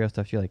Rockline Trio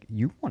stuff. You're like,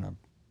 you want to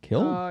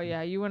kill Oh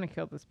yeah, you want to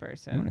kill this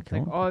person. You wanna It's kill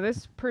like, him? oh,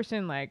 this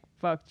person like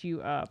fucked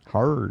you up,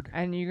 hard.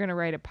 and you're gonna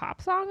write a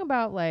pop song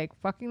about like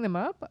fucking them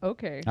up?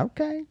 Okay.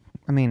 Okay.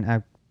 I mean,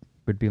 I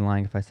would be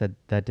lying if I said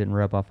that didn't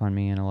rub off on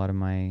me, and a lot of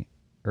my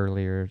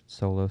earlier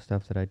solo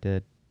stuff that I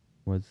did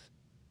was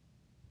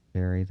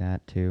very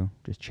that too.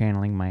 Just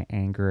channeling my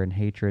anger and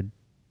hatred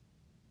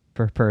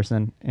for a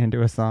person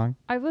into a song.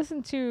 I've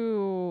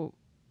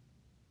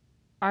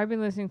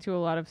been listening to a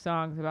lot of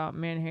songs about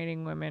men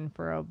hating women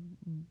for a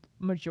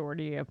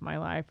majority of my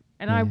life,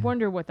 and I Yeah.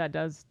 wonder what that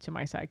does to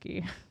my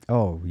psyche.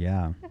 Oh,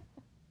 yeah.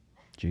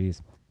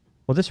 Jeez.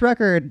 Well, this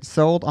record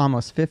sold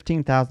almost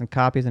 15,000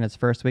 copies in its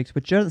first weeks,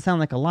 which doesn't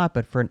sound like a lot,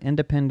 but for an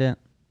independent...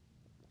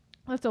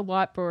 That's a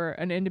lot for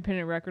an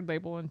independent record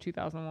label in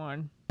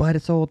 2001. But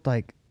it sold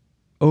like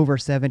over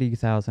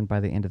 70,000 by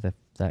the end of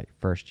that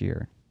first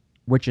year,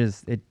 which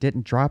is, it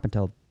didn't drop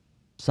until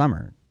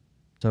summer.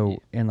 So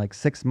in like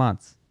 6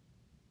 months,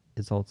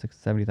 it sold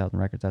 70,000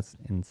 records. That's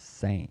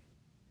insane.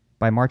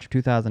 By March of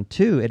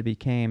 2002, it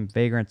became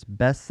Vagrant's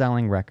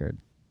best-selling record.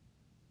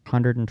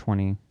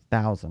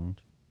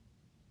 120,000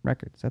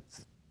 records.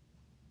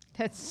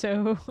 That's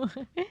so.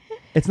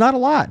 It's not a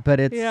lot, but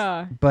it's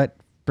Yeah. But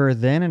for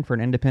then and for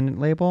an independent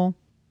label,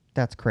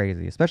 that's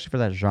crazy, especially for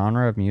that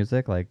genre of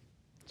music. Like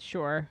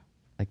Sure.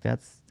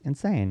 that's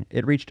insane.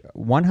 It reached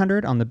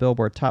 100 on the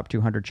Billboard Top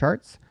 200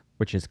 charts,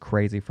 which is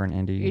crazy for an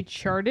indie. It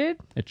charted?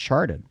 It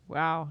charted.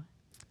 Wow.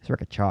 This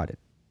record charted.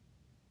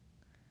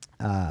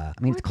 I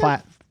mean, it's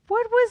What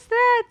was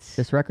that?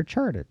 This record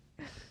charted.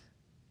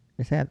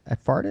 They said I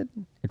farted.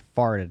 It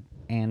farted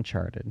and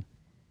charted.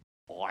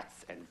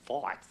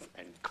 Farts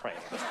and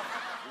crap.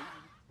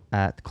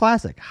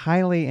 Classic,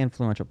 highly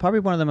influential. Probably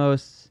one of the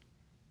most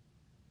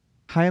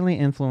highly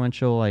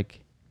influential, like,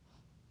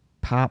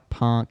 pop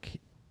punk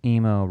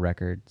emo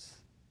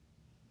records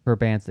for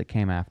bands that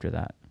came after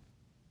that.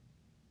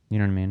 You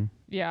know what I mean?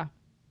 Yeah.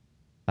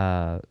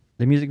 The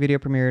music video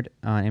premiered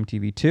on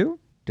MTV2,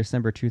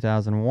 December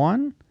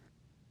 2001.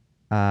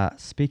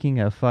 Speaking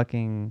of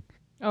fucking...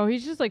 Oh,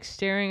 he's just like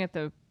staring at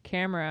the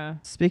camera.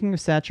 Speaking of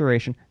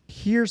saturation,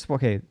 I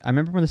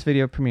remember when this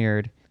video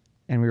premiered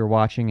and we were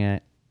watching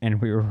it and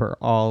we were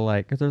all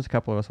like, because there's a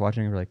couple of us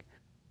watching, and we were like,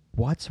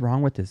 what's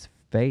wrong with his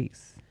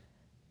face?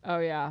 Oh,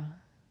 yeah.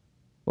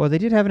 Well, they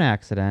did have an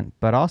accident,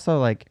 but also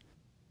like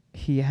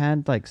he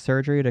had like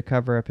surgery to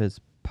cover up his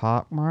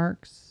pock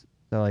marks.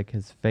 So like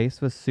his face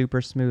was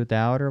super smoothed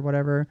out or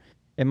whatever.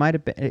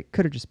 It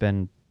could have just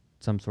been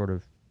some sort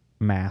of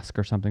mask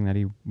or something that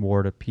he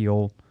wore to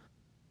peel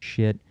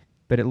shit.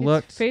 But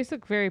His face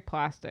looked very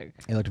plastic.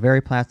 It looked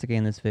very plasticky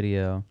in this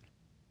video.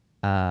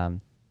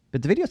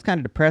 But the video's kind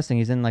of depressing.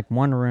 He's in like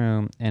one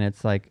room and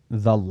it's like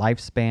the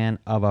lifespan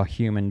of a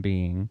human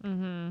being.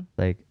 Mm-hmm.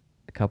 Like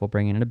a couple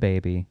bringing in a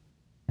baby,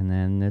 and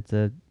then it's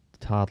a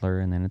toddler,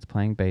 and then it's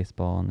playing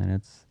baseball, and then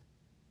it's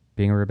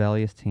being a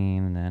rebellious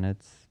teen, and then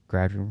it's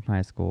graduating from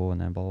high school, and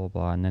then blah, blah,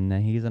 blah. And then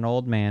he's an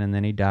old man, and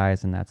then he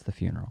dies, and that's the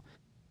funeral.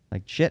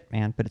 Like, shit,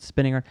 man. But it's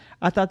spinning around.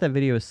 I thought that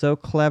video was so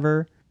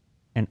clever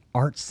and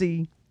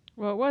artsy.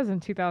 Well, it was in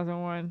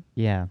 2001.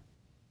 Yeah.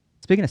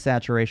 Speaking of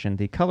saturation,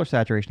 the color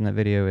saturation in that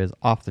video is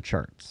off the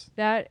charts.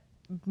 That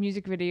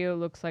music video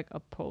looks like a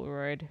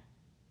Polaroid.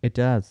 It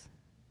does.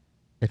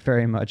 It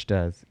very much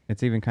does.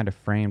 It's even kind of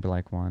framed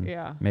like one.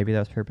 Yeah. Maybe that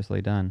was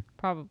purposely done.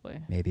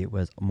 Probably. Maybe it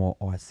was more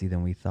artsy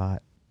than we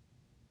thought.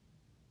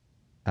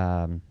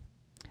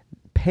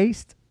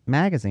 Paste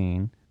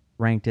magazine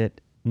ranked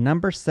it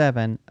number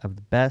 7 of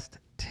the best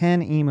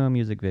 10 emo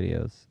music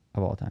videos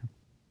of all time.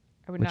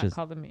 I would Which not is-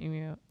 call them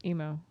emo.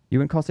 You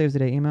wouldn't call Saves the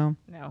Day emo?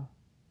 No.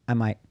 I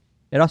might.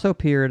 It also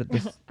appeared,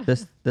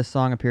 this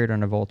song appeared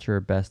on a Vulture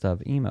best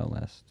of emo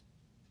list.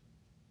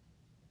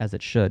 As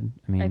it should.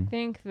 I mean, I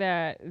think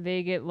that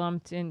they get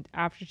lumped in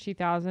after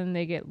 2000.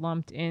 They get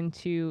lumped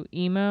into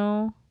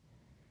emo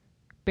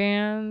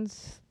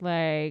bands.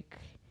 Like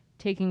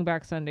Taking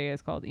Back Sunday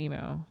is called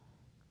emo,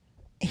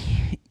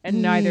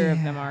 and neither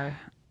of them are.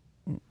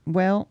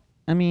 well,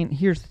 I mean,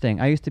 here's the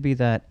thing. I used to be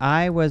that.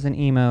 I was an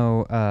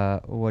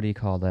emo, what do you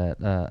call that?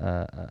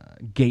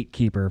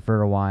 Gatekeeper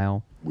for a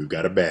while. We've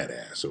got a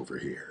badass over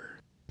here.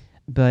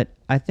 But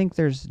I think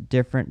there's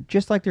different,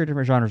 just like there are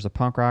different genres of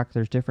punk rock,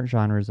 there's different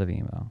genres of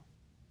emo.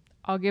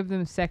 I'll give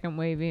them second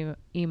wave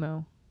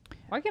emo.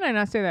 Why can I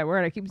not say that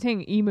word? I keep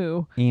saying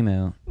emu.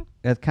 Emo.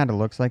 It kind of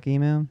looks like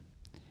emo.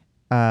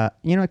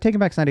 Taking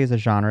Back Sunday is a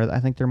genre. I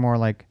think they're more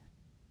like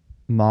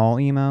mall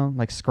emo,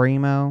 like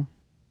screamo.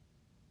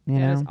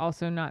 That is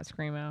also not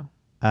screamo.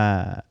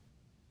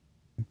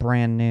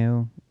 Brand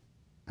new.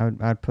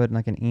 I'd put in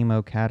like an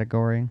emo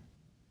category.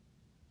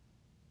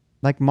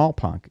 Like mall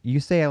punk. You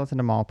say I listen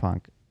to mall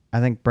punk. I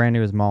think Brand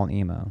New is mall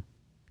emo.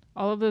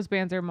 All of those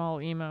bands are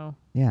mall emo.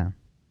 Yeah. And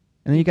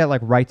then you got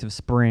like Rites of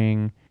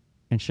Spring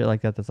and shit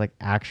like that that's like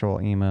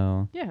actual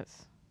emo.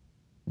 Yes.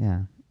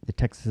 Yeah. The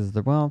Texas is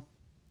the,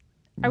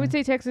 I would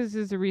say Texas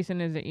is the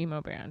reason is an emo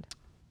band.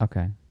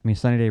 okay. I mean,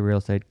 Sunny Day Real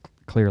Estate,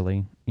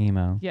 clearly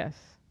emo. Yes.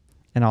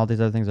 And all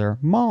these other things are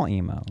mall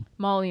emo.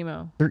 Mall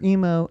emo. They're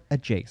emo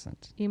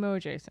adjacent. Emo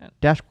adjacent.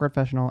 Dashboard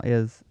Professional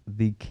is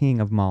the king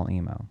of mall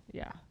emo.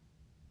 Yeah.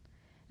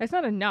 It's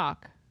not a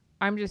knock.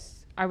 I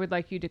would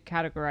like you to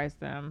categorize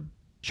them.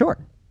 Sure.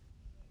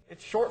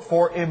 It's short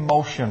for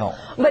emotional.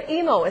 But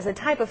emo is a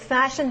type of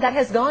fashion that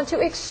has gone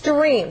to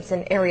extremes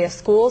in area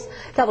schools.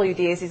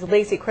 WDAZ's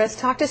Lacey Chris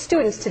talked to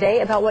students today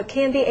about what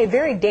can be a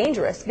very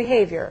dangerous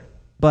behavior.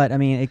 But I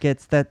mean, it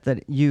gets that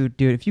you,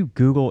 dude, if you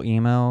Google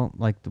emo,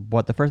 like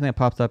the first thing that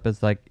pops up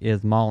is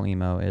mall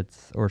emo.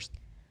 Or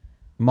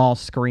mall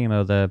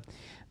screamo,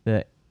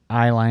 the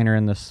eyeliner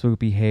and the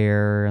swoopy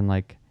hair and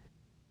like,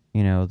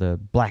 the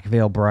Black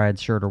Veil Bride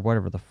shirt or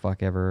whatever the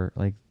fuck ever.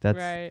 Like that's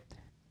Right.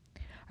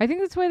 I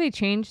think that's why they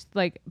changed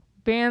like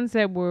bands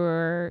that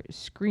were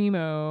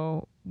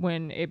screamo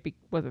when it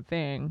was a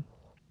thing.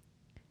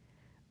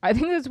 I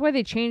think that's why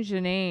they changed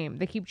the name.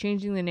 They keep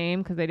changing the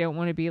name because they don't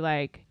want to be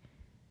like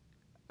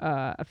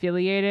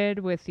affiliated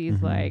with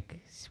these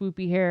like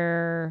swoopy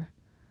hair,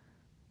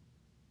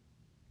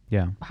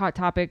 Hot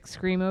Topic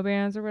screamo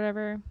bands or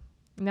whatever.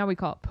 Now we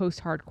call it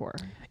post-hardcore.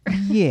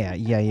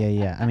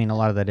 yeah. I mean, a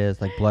lot of that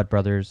is like Blood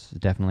Brothers,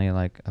 definitely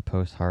like a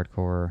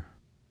post-hardcore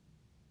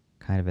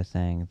kind of a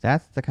thing.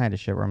 That's the kind of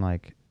shit where I'm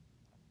like,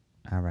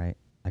 all right,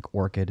 like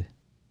Orchid.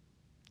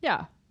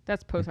 Yeah,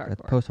 that's post-hardcore.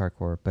 That's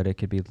post-hardcore, but it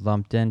could be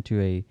lumped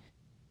into a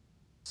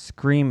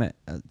scream.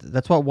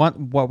 That's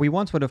what we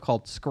once would have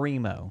called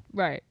screamo.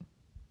 Right.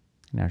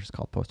 Now it's just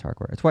called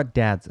post-hardcore. It's what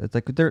dads. It's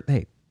like they're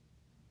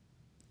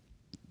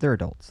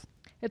adults.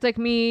 It's like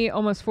me,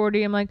 almost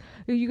 40. I'm like,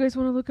 "Hey, you guys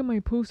want to look at my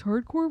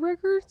post-hardcore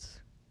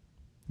records?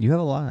 You have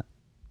a lot.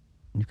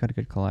 You've got a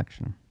good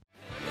collection.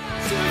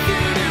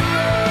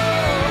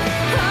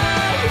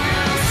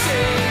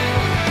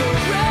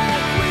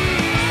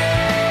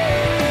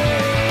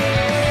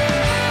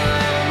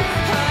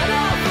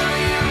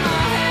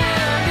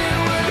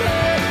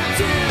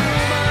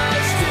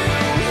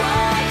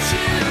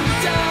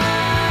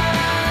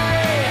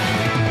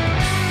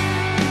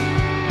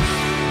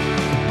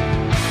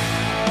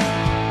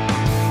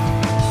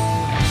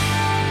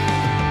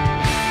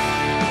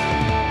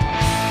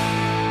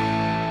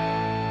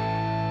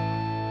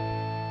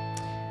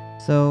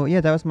 So yeah,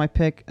 that was my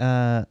pick.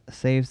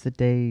 Saves the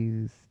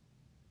Days.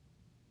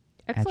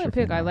 Excellent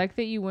pick. I like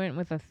that you went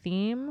with a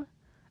theme.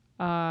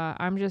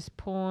 I'm just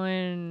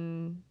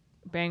pulling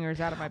bangers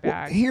out of my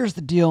bag. Well, here's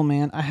the deal,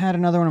 man. I had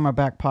another one in my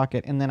back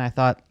pocket, and then I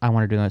thought I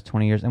want to do the next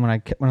 20 years. And when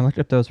I looked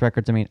up those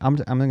records, I mean, I'm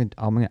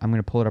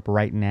gonna pull it up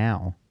right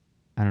now.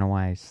 I don't know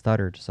why I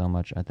stuttered so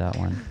much at that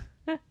one.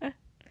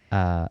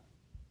 I'm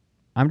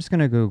just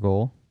gonna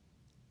Google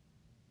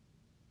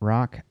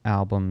rock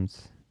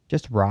albums,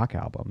 just rock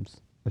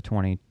albums of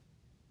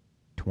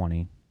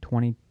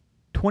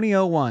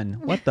 2001.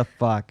 What the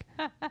fuck?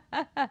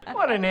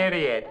 What an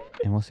idiot.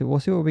 And we'll see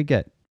what we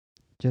get.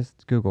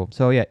 Just Google.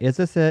 So yeah, Is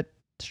This It?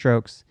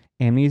 Strokes,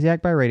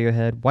 Amnesiac by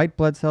Radiohead, White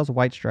Blood Cells,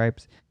 White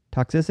Stripes,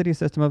 Toxicity,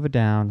 System of a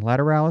Down,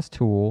 Lateralis,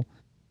 Tool,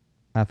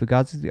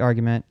 Fugazi's The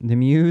Argument, The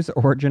Muse,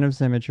 Origin of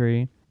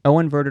Symmetry, Oh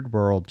Inverted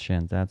World,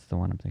 Shins. That's the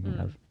one I'm thinking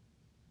of.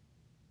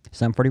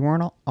 Sum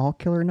 41, all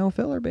killer, no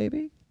filler,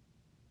 baby.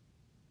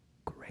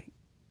 Great.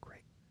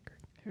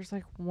 There's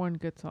like one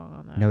good song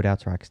on that. No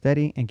Doubt's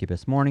Rocksteady,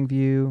 Incubus Morning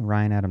View,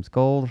 Ryan Adams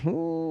Gold.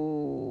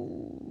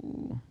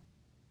 Ooh.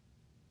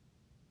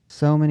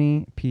 So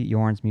many Pete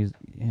Yorn's music.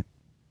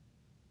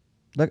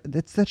 Look,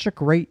 it's such a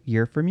great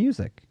year for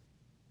music.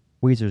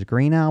 Weezer's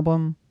Green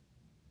album.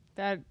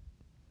 That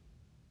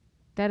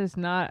is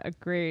not a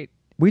great.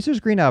 Weezer's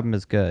Green album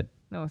is good.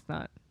 No, it's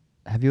not.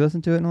 Have you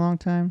listened to it in a long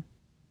time?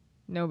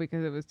 No,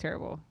 because it was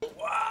terrible.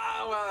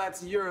 Wow, well,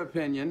 that's your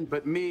opinion,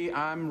 but me,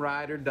 I'm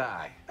ride or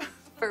die.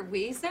 For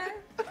Weezer?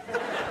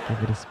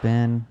 Give it a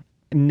spin.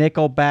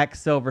 Nickelback,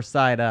 Silver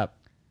Side Up.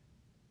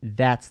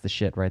 That's the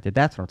shit right there.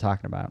 That's what I'm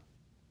talking about.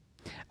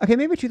 Okay,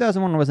 maybe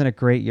 2001 wasn't a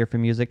great year for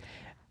music,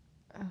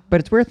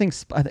 but it's where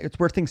things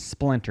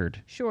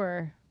splintered.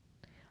 Sure.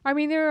 I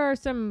mean, there are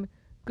some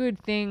good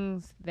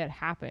things that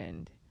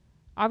happened.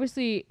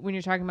 Obviously, when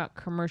you're talking about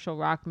commercial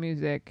rock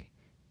music,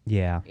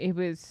 yeah, it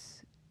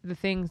was the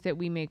things that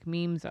we make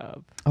memes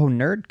of. Oh,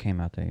 Nerd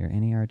came out that year.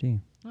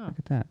 NERD. Oh. Look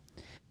at that.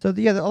 So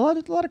yeah, a lot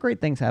of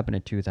great things happened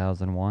in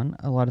 2001.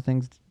 A lot of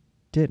things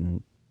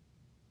didn't.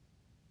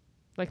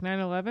 Like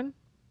 9/11?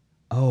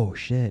 Oh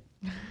shit!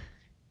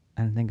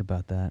 I didn't think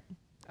about that.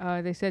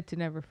 They said to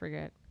never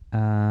forget.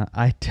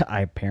 I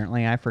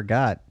apparently I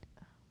forgot.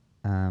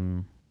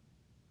 But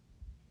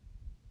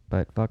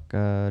fuck,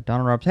 Donald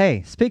Rumsfeld.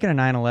 Hey, speaking of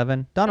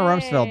 9/11, Donald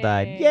Rumsfeld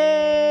died.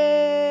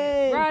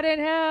 Yay! Rot in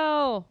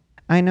hell!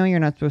 I know you're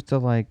not supposed to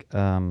like.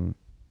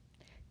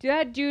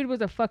 That dude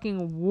was a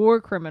fucking war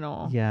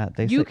criminal. Yeah,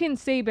 you can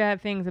say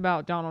bad things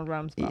about Donald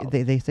Rumsfeld.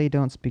 They say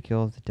don't speak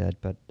ill of the dead,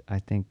 but I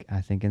think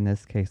in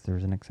this case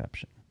there's an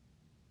exception.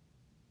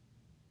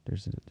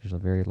 There's a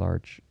very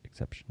large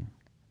exception.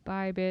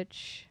 Bye,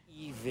 bitch.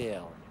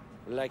 Evil,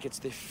 like it's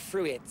the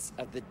fruits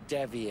of the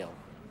devil.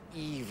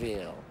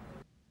 Evil.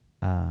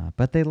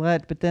 But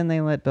then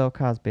they let Bill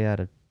Cosby out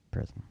of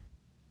prison.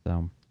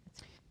 So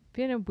it's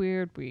been a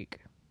weird week.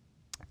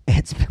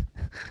 It's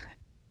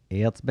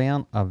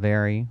been a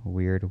very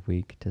weird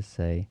week, to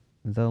say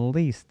the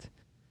least.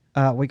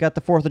 We got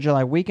the 4th of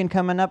July weekend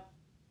coming up.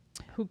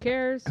 Who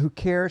cares? Who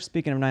cares?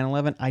 Speaking of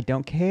 9/11, I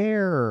don't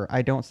care.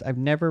 I've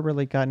never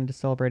really gotten into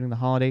celebrating the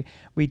holiday.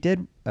 We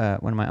did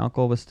when my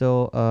uncle was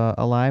still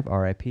alive,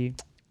 R.I.P.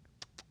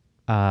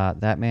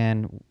 That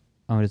man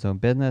owned his own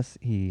business.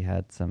 He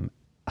had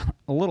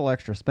a little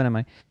extra spending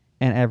money,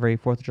 and every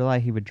 4th of July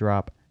he would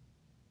drop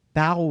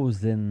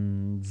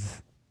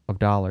thousands of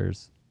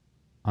dollars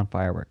on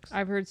fireworks.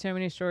 I've heard so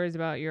many stories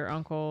about your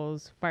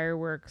uncle's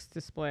fireworks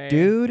display.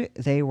 Dude,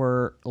 they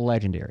were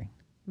legendary.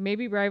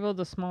 Maybe rivaled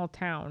a small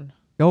town.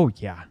 Oh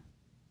yeah,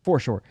 for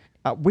sure.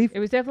 It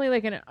was definitely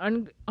like an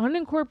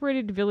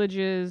unincorporated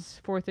village's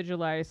 4th of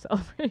July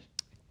celebration.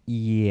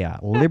 Yeah,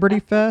 Liberty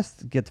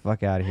Fest. Get the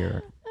fuck out of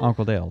here,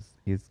 Uncle Dale's.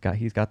 He's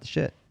got the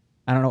shit.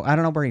 I don't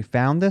know where he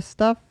found this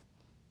stuff,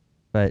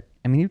 but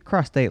I mean, he'd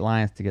cross state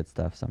lines to get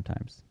stuff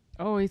sometimes.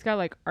 Oh, he's got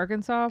like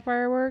Arkansas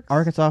fireworks?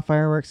 Arkansas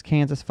fireworks,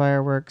 Kansas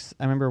fireworks.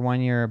 I remember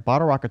one year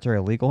bottle rockets are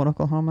illegal in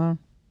Oklahoma.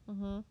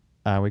 Mm-hmm.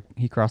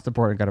 He crossed the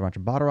border and got a bunch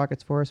of bottle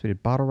rockets for us. We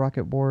did bottle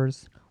rocket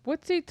wars.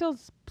 What state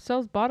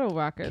sells bottle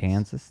rockets?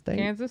 Kansas State.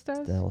 Kansas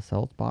does? Still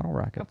sells bottle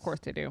rockets. Of course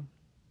they do.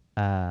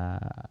 Yeah,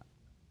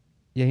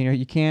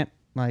 you can't,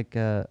 like,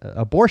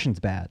 abortion's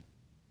bad.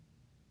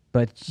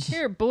 But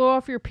here, blow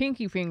off your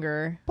pinky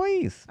finger.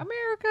 Please.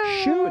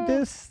 America. Shoot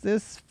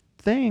this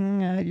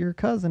thing at your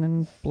cousin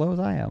and blow his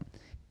eye out.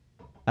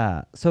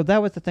 So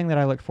that was the thing that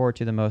I looked forward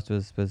to the most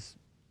was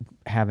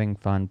having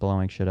fun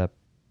blowing shit up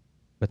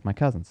with my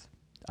cousins.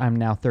 I'm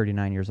now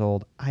 39 years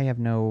old. I have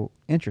no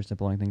interest in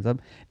blowing things up.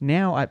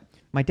 Now,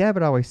 my dad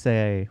would always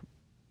say,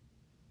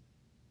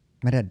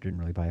 my dad didn't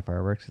really buy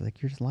fireworks. He's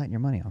like, you're just lighting your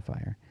money on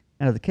fire.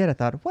 And as a kid, I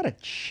thought, what a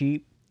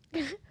cheap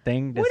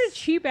thing to What a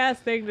cheap ass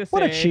thing to say.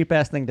 What a cheap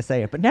ass thing to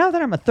say. But now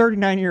that I'm a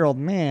 39-year-old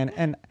man,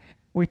 and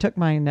we took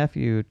my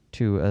nephew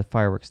to a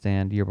fireworks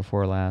stand year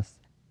before last,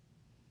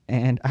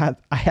 and I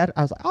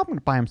was like, I'm going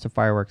to buy him some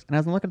fireworks. And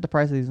as I'm looking at the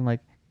price of these, I'm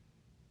like,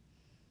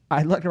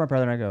 I looked at my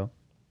brother and I go,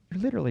 you're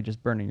literally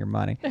just burning your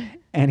money.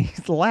 And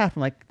he's laughing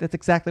like, that's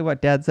exactly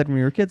what Dad said when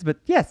we were kids. But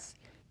yes,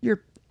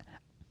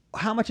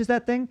 how much is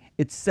that thing?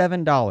 It's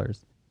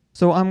 $7.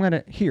 So I'm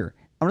just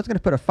going to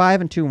put a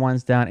 5 and 2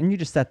 ones down, and you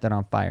just set that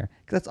on fire.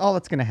 Because that's all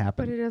that's going to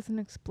happen. But it doesn't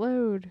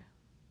explode.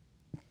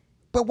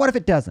 But what if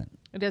it doesn't?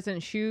 It doesn't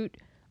shoot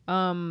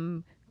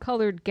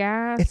colored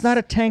gas. It's not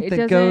a tank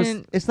that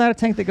goes. It's not a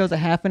tank that goes a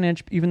half an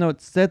inch, even though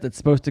it said it's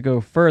supposed to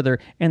go further,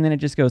 and then it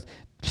just goes.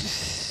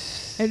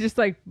 And just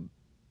like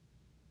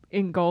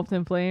engulfed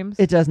in flames.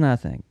 It does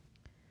nothing.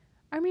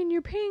 I mean,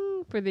 you're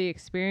paying for the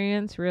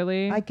experience,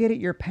 really. I get it.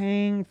 You're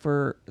paying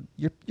for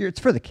it's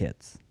for the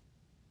kids.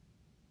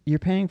 You're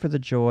paying for the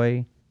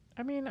joy.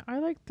 I mean, I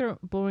like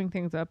blowing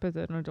things up as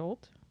an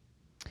adult.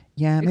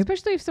 Yeah,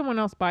 especially if someone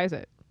else buys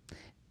it.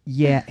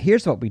 Yeah,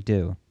 here's what we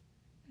do.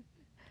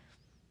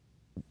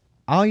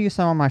 I'll use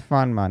some of my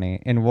fun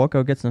money, and we'll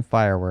go get some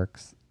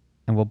fireworks,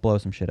 and we'll blow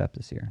some shit up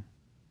this year.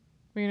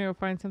 We're gonna go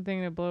find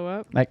something to blow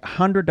up. Like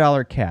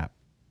 $100 cap.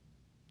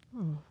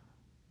 Oh,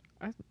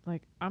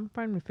 I'm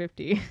fine with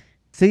 50.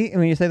 See,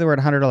 when you say the word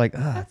 $100, like,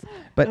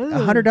 but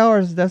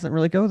 $100 doesn't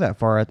really go that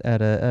far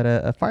at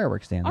a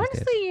fireworks stand.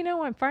 Honestly,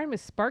 I'm fine with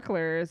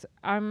sparklers.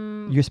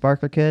 You a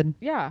sparkler kid?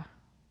 Yeah.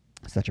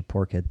 Such a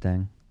poor kid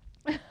thing.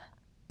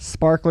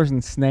 Sparklers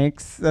and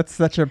snakes. That's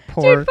such a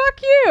poor. Dude,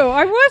 fuck you.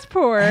 I was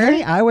poor.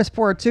 Hey, I was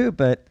poor too,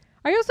 but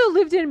I also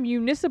lived in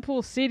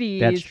municipal cities.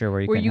 That's true,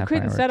 where you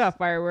couldn't have set off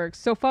fireworks.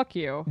 So fuck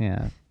you.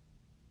 yeah,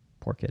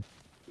 poor kid.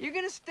 You're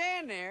gonna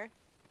stand there,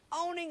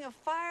 owning a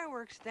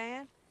fireworks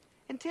stand,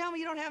 and tell me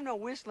you don't have no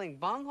whistling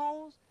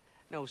bungholes,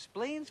 no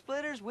spleen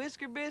splitters,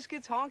 whisker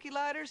biscuits, honky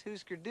lighters,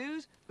 Husker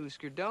do's,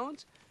 Husker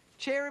don'ts,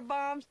 cherry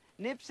bombs,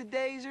 nipsy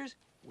daisers,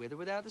 with or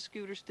without the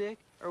scooter stick,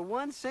 or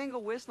one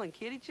single whistling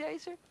kitty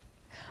chaser?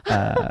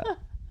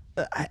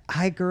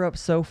 I grew up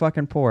so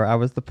fucking poor. I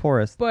was the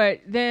poorest.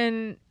 But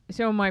then,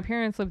 so my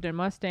parents lived in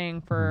Mustang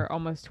for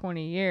almost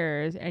 20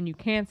 years, and you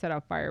can't set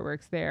off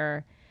fireworks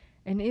there.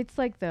 And it's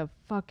like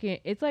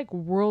it's like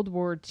World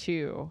War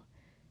II.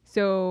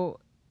 So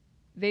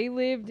they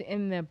lived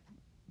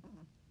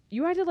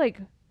you had to like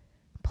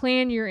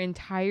plan your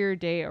entire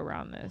day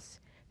around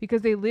this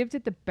because they lived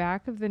at the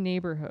back of the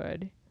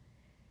neighborhood.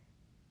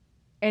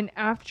 And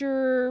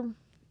after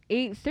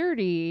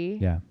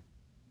 8:30, yeah,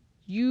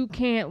 you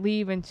can't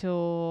leave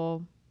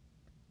until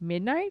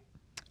midnight.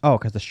 Oh,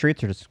 because the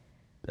streets are just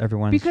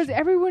everyone. Because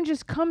everyone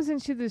just comes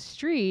into the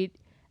street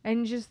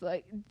and just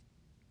like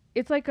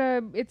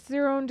it's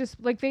their own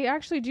like they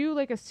actually do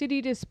like a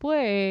city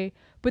display,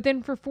 but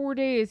then for 4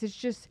 days it's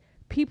just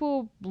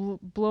people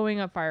blowing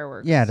up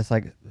fireworks. Yeah, just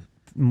like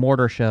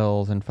mortar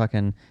shells and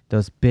fucking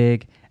those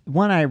big.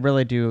 One I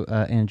really do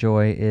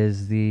enjoy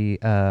is the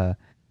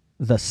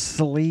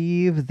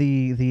sleeve,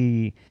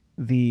 the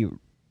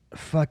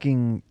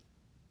fucking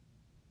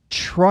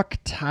truck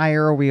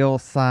tire wheel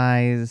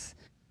size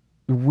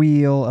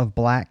wheel of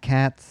black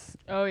cats.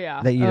 Oh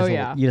yeah. That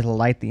you just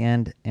light the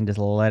end and just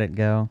let it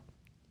go.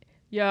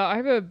 Yeah, I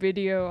have a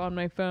video on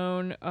my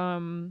phone.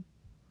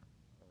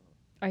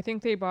 I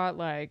think they bought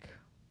like,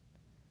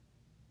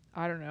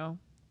 I don't know,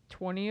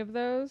 20 of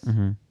those.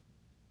 Mm-hmm.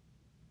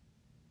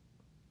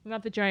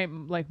 Not the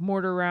giant like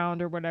mortar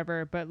round or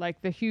whatever, but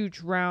like the huge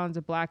rounds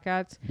of black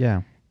cats.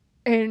 Yeah.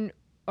 And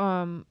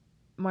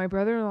my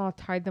brother-in-law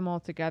tied them all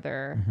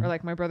together, or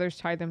like my brothers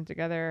tied them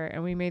together,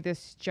 and we made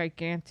this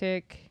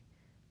gigantic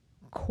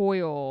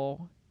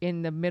coil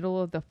in the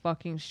middle of the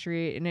fucking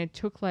street, and it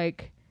took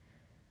like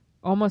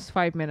almost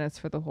 5 minutes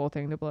for the whole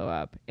thing to blow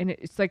up. And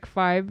it's like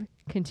 5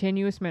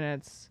 continuous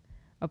minutes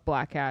of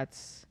black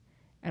cats,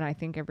 and I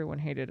think everyone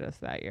hated us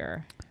that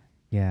year.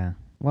 Yeah.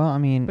 Well, I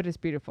mean, but it's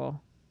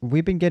beautiful.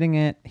 We've been getting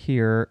it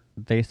here.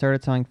 They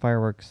started selling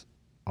fireworks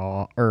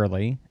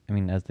early. I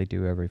mean, as they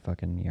do every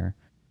fucking year.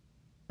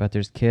 But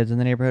there's kids in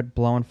the neighborhood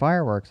blowing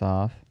fireworks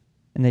off,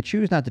 and they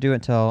choose not to do it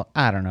until,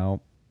 I don't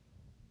know.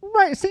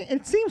 Right. See,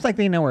 it seems like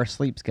they know our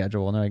sleep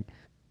schedule. And they're like,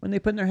 when they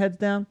put their heads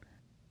down,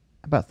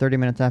 about 30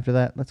 minutes after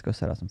that, let's go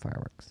set off some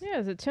fireworks. Yeah,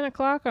 is it 10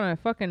 o'clock on a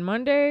fucking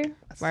Monday?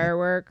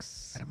 Fireworks.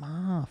 Set 'em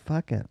off.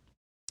 Fuck it.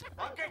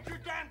 I'll get you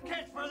damn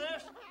kids for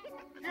this.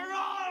 You're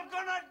all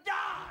gonna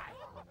die.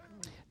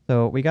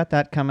 So we got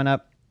that coming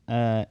up.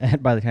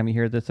 And by the time you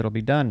hear this, it'll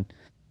be done.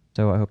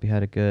 So I hope you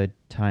had a good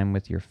time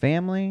with your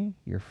family,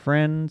 your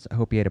friends. I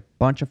hope you ate a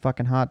bunch of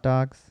fucking hot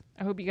dogs.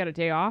 I hope you got a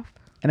day off.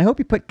 And I hope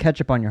you put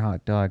ketchup on your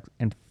hot dogs.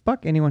 And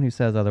fuck anyone who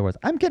says otherwise.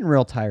 I'm getting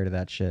real tired of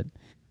that shit.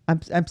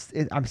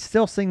 I'm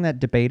still seeing that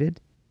debated.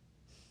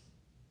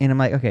 And I'm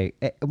like, okay,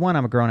 1,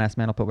 I'm a grown-ass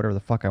man. I'll put whatever the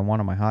fuck I want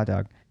on my hot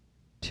dog.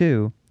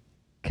 2,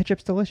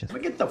 ketchup's delicious.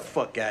 Get the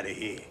fuck out of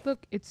here.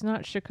 Look, it's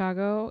not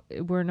Chicago.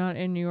 We're not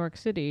in New York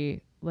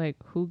City. Like,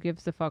 who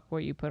gives a fuck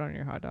what you put on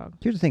your hot dog?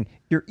 Here's the thing.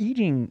 You're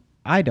eating...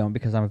 I don't,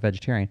 because I'm a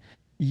vegetarian.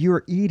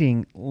 You're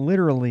eating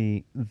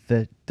literally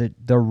the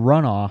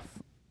runoff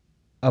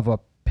of a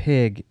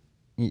pig.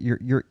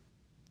 You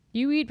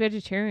eat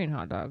vegetarian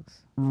hot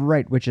dogs.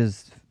 Right, which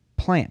is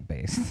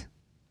plant-based.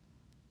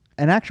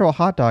 An actual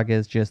hot dog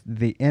is just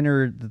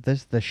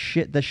the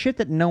shit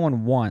that no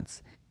one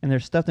wants, and they're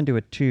stuffed into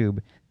a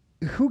tube.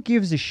 Who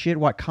gives a shit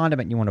what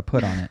condiment you want to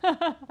put on it?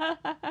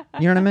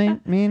 You know what I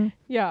mean?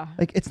 Yeah.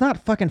 Like, it's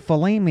not fucking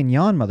filet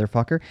mignon,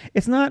 motherfucker.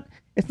 It's not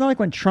like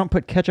when Trump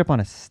put ketchup on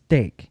a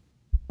steak.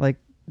 Like,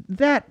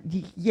 that,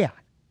 yeah.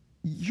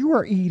 You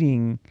are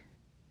eating...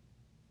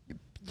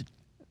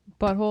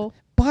 Butthole?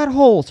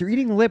 Buttholes. You're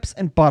eating lips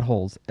and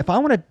buttholes. If I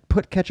want to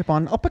put ketchup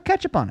on, I'll put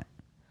ketchup on it.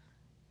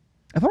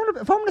 If I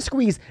want to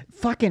squeeze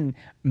fucking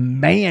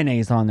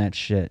mayonnaise on that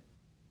shit,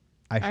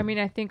 I mean,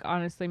 I think,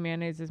 honestly,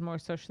 mayonnaise is more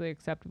socially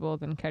acceptable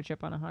than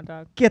ketchup on a hot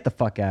dog. Get the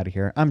fuck out of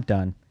here. I'm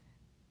done.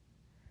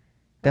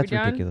 That's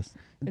done? ridiculous.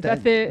 Is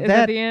that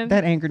the end?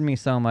 That angered me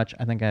so much,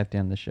 I think I have to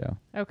end the show.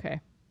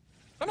 Okay.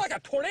 I'm like a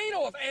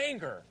tornado of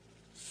anger,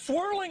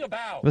 swirling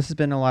about. This has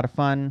been a lot of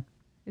fun.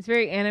 It's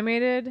very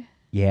animated.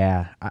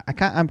 Yeah.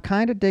 I'm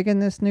kind of digging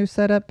this new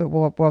setup, but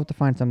we'll have to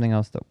find something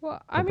else that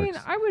Well, I mean,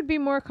 I would be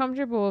more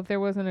comfortable if there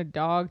wasn't a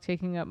dog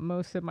taking up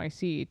most of my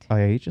seat. Oh,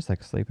 yeah, he's just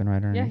like sleeping right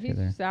underneath Yeah, he's you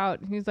there. just out.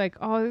 He's like,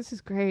 oh, this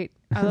is great.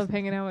 I love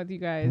hanging out with you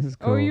guys. This is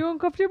Oh, are cool. you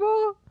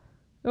uncomfortable?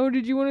 Oh,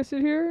 did you want to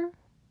sit here?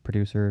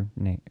 Producer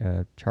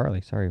Charlie,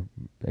 sorry.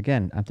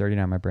 Again, I'm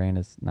 39. My brain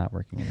is not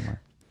working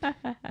anymore.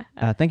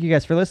 Thank you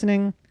guys for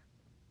listening.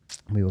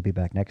 We will be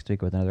back next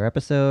week with another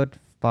episode.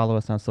 Follow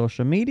us on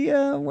social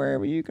media,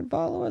 wherever you can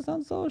follow us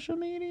on social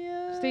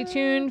media. Stay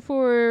tuned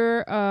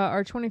for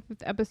our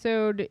 25th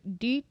episode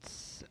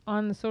deets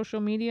on the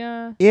social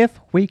media. If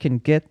we can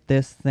get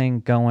this thing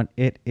going,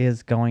 it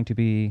is going to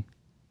be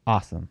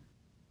awesome.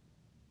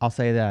 I'll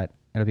say that.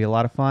 It'll be a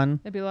lot of fun.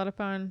 It'll be a lot of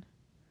fun.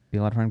 Be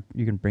a lot of fun.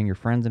 You can bring your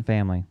friends and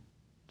family.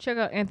 Check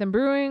out Anthem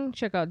Brewing.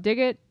 Check out Dig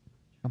It.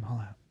 Come all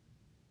out.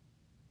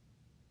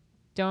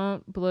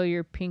 Don't blow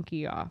your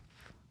pinky off.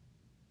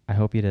 I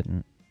hope you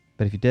didn't.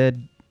 But if you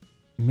did,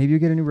 maybe you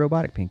get a new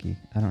robotic pinky.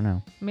 I don't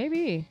know.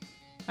 Maybe.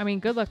 I mean,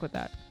 good luck with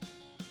that.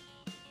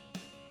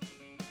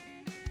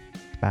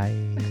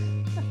 Bye.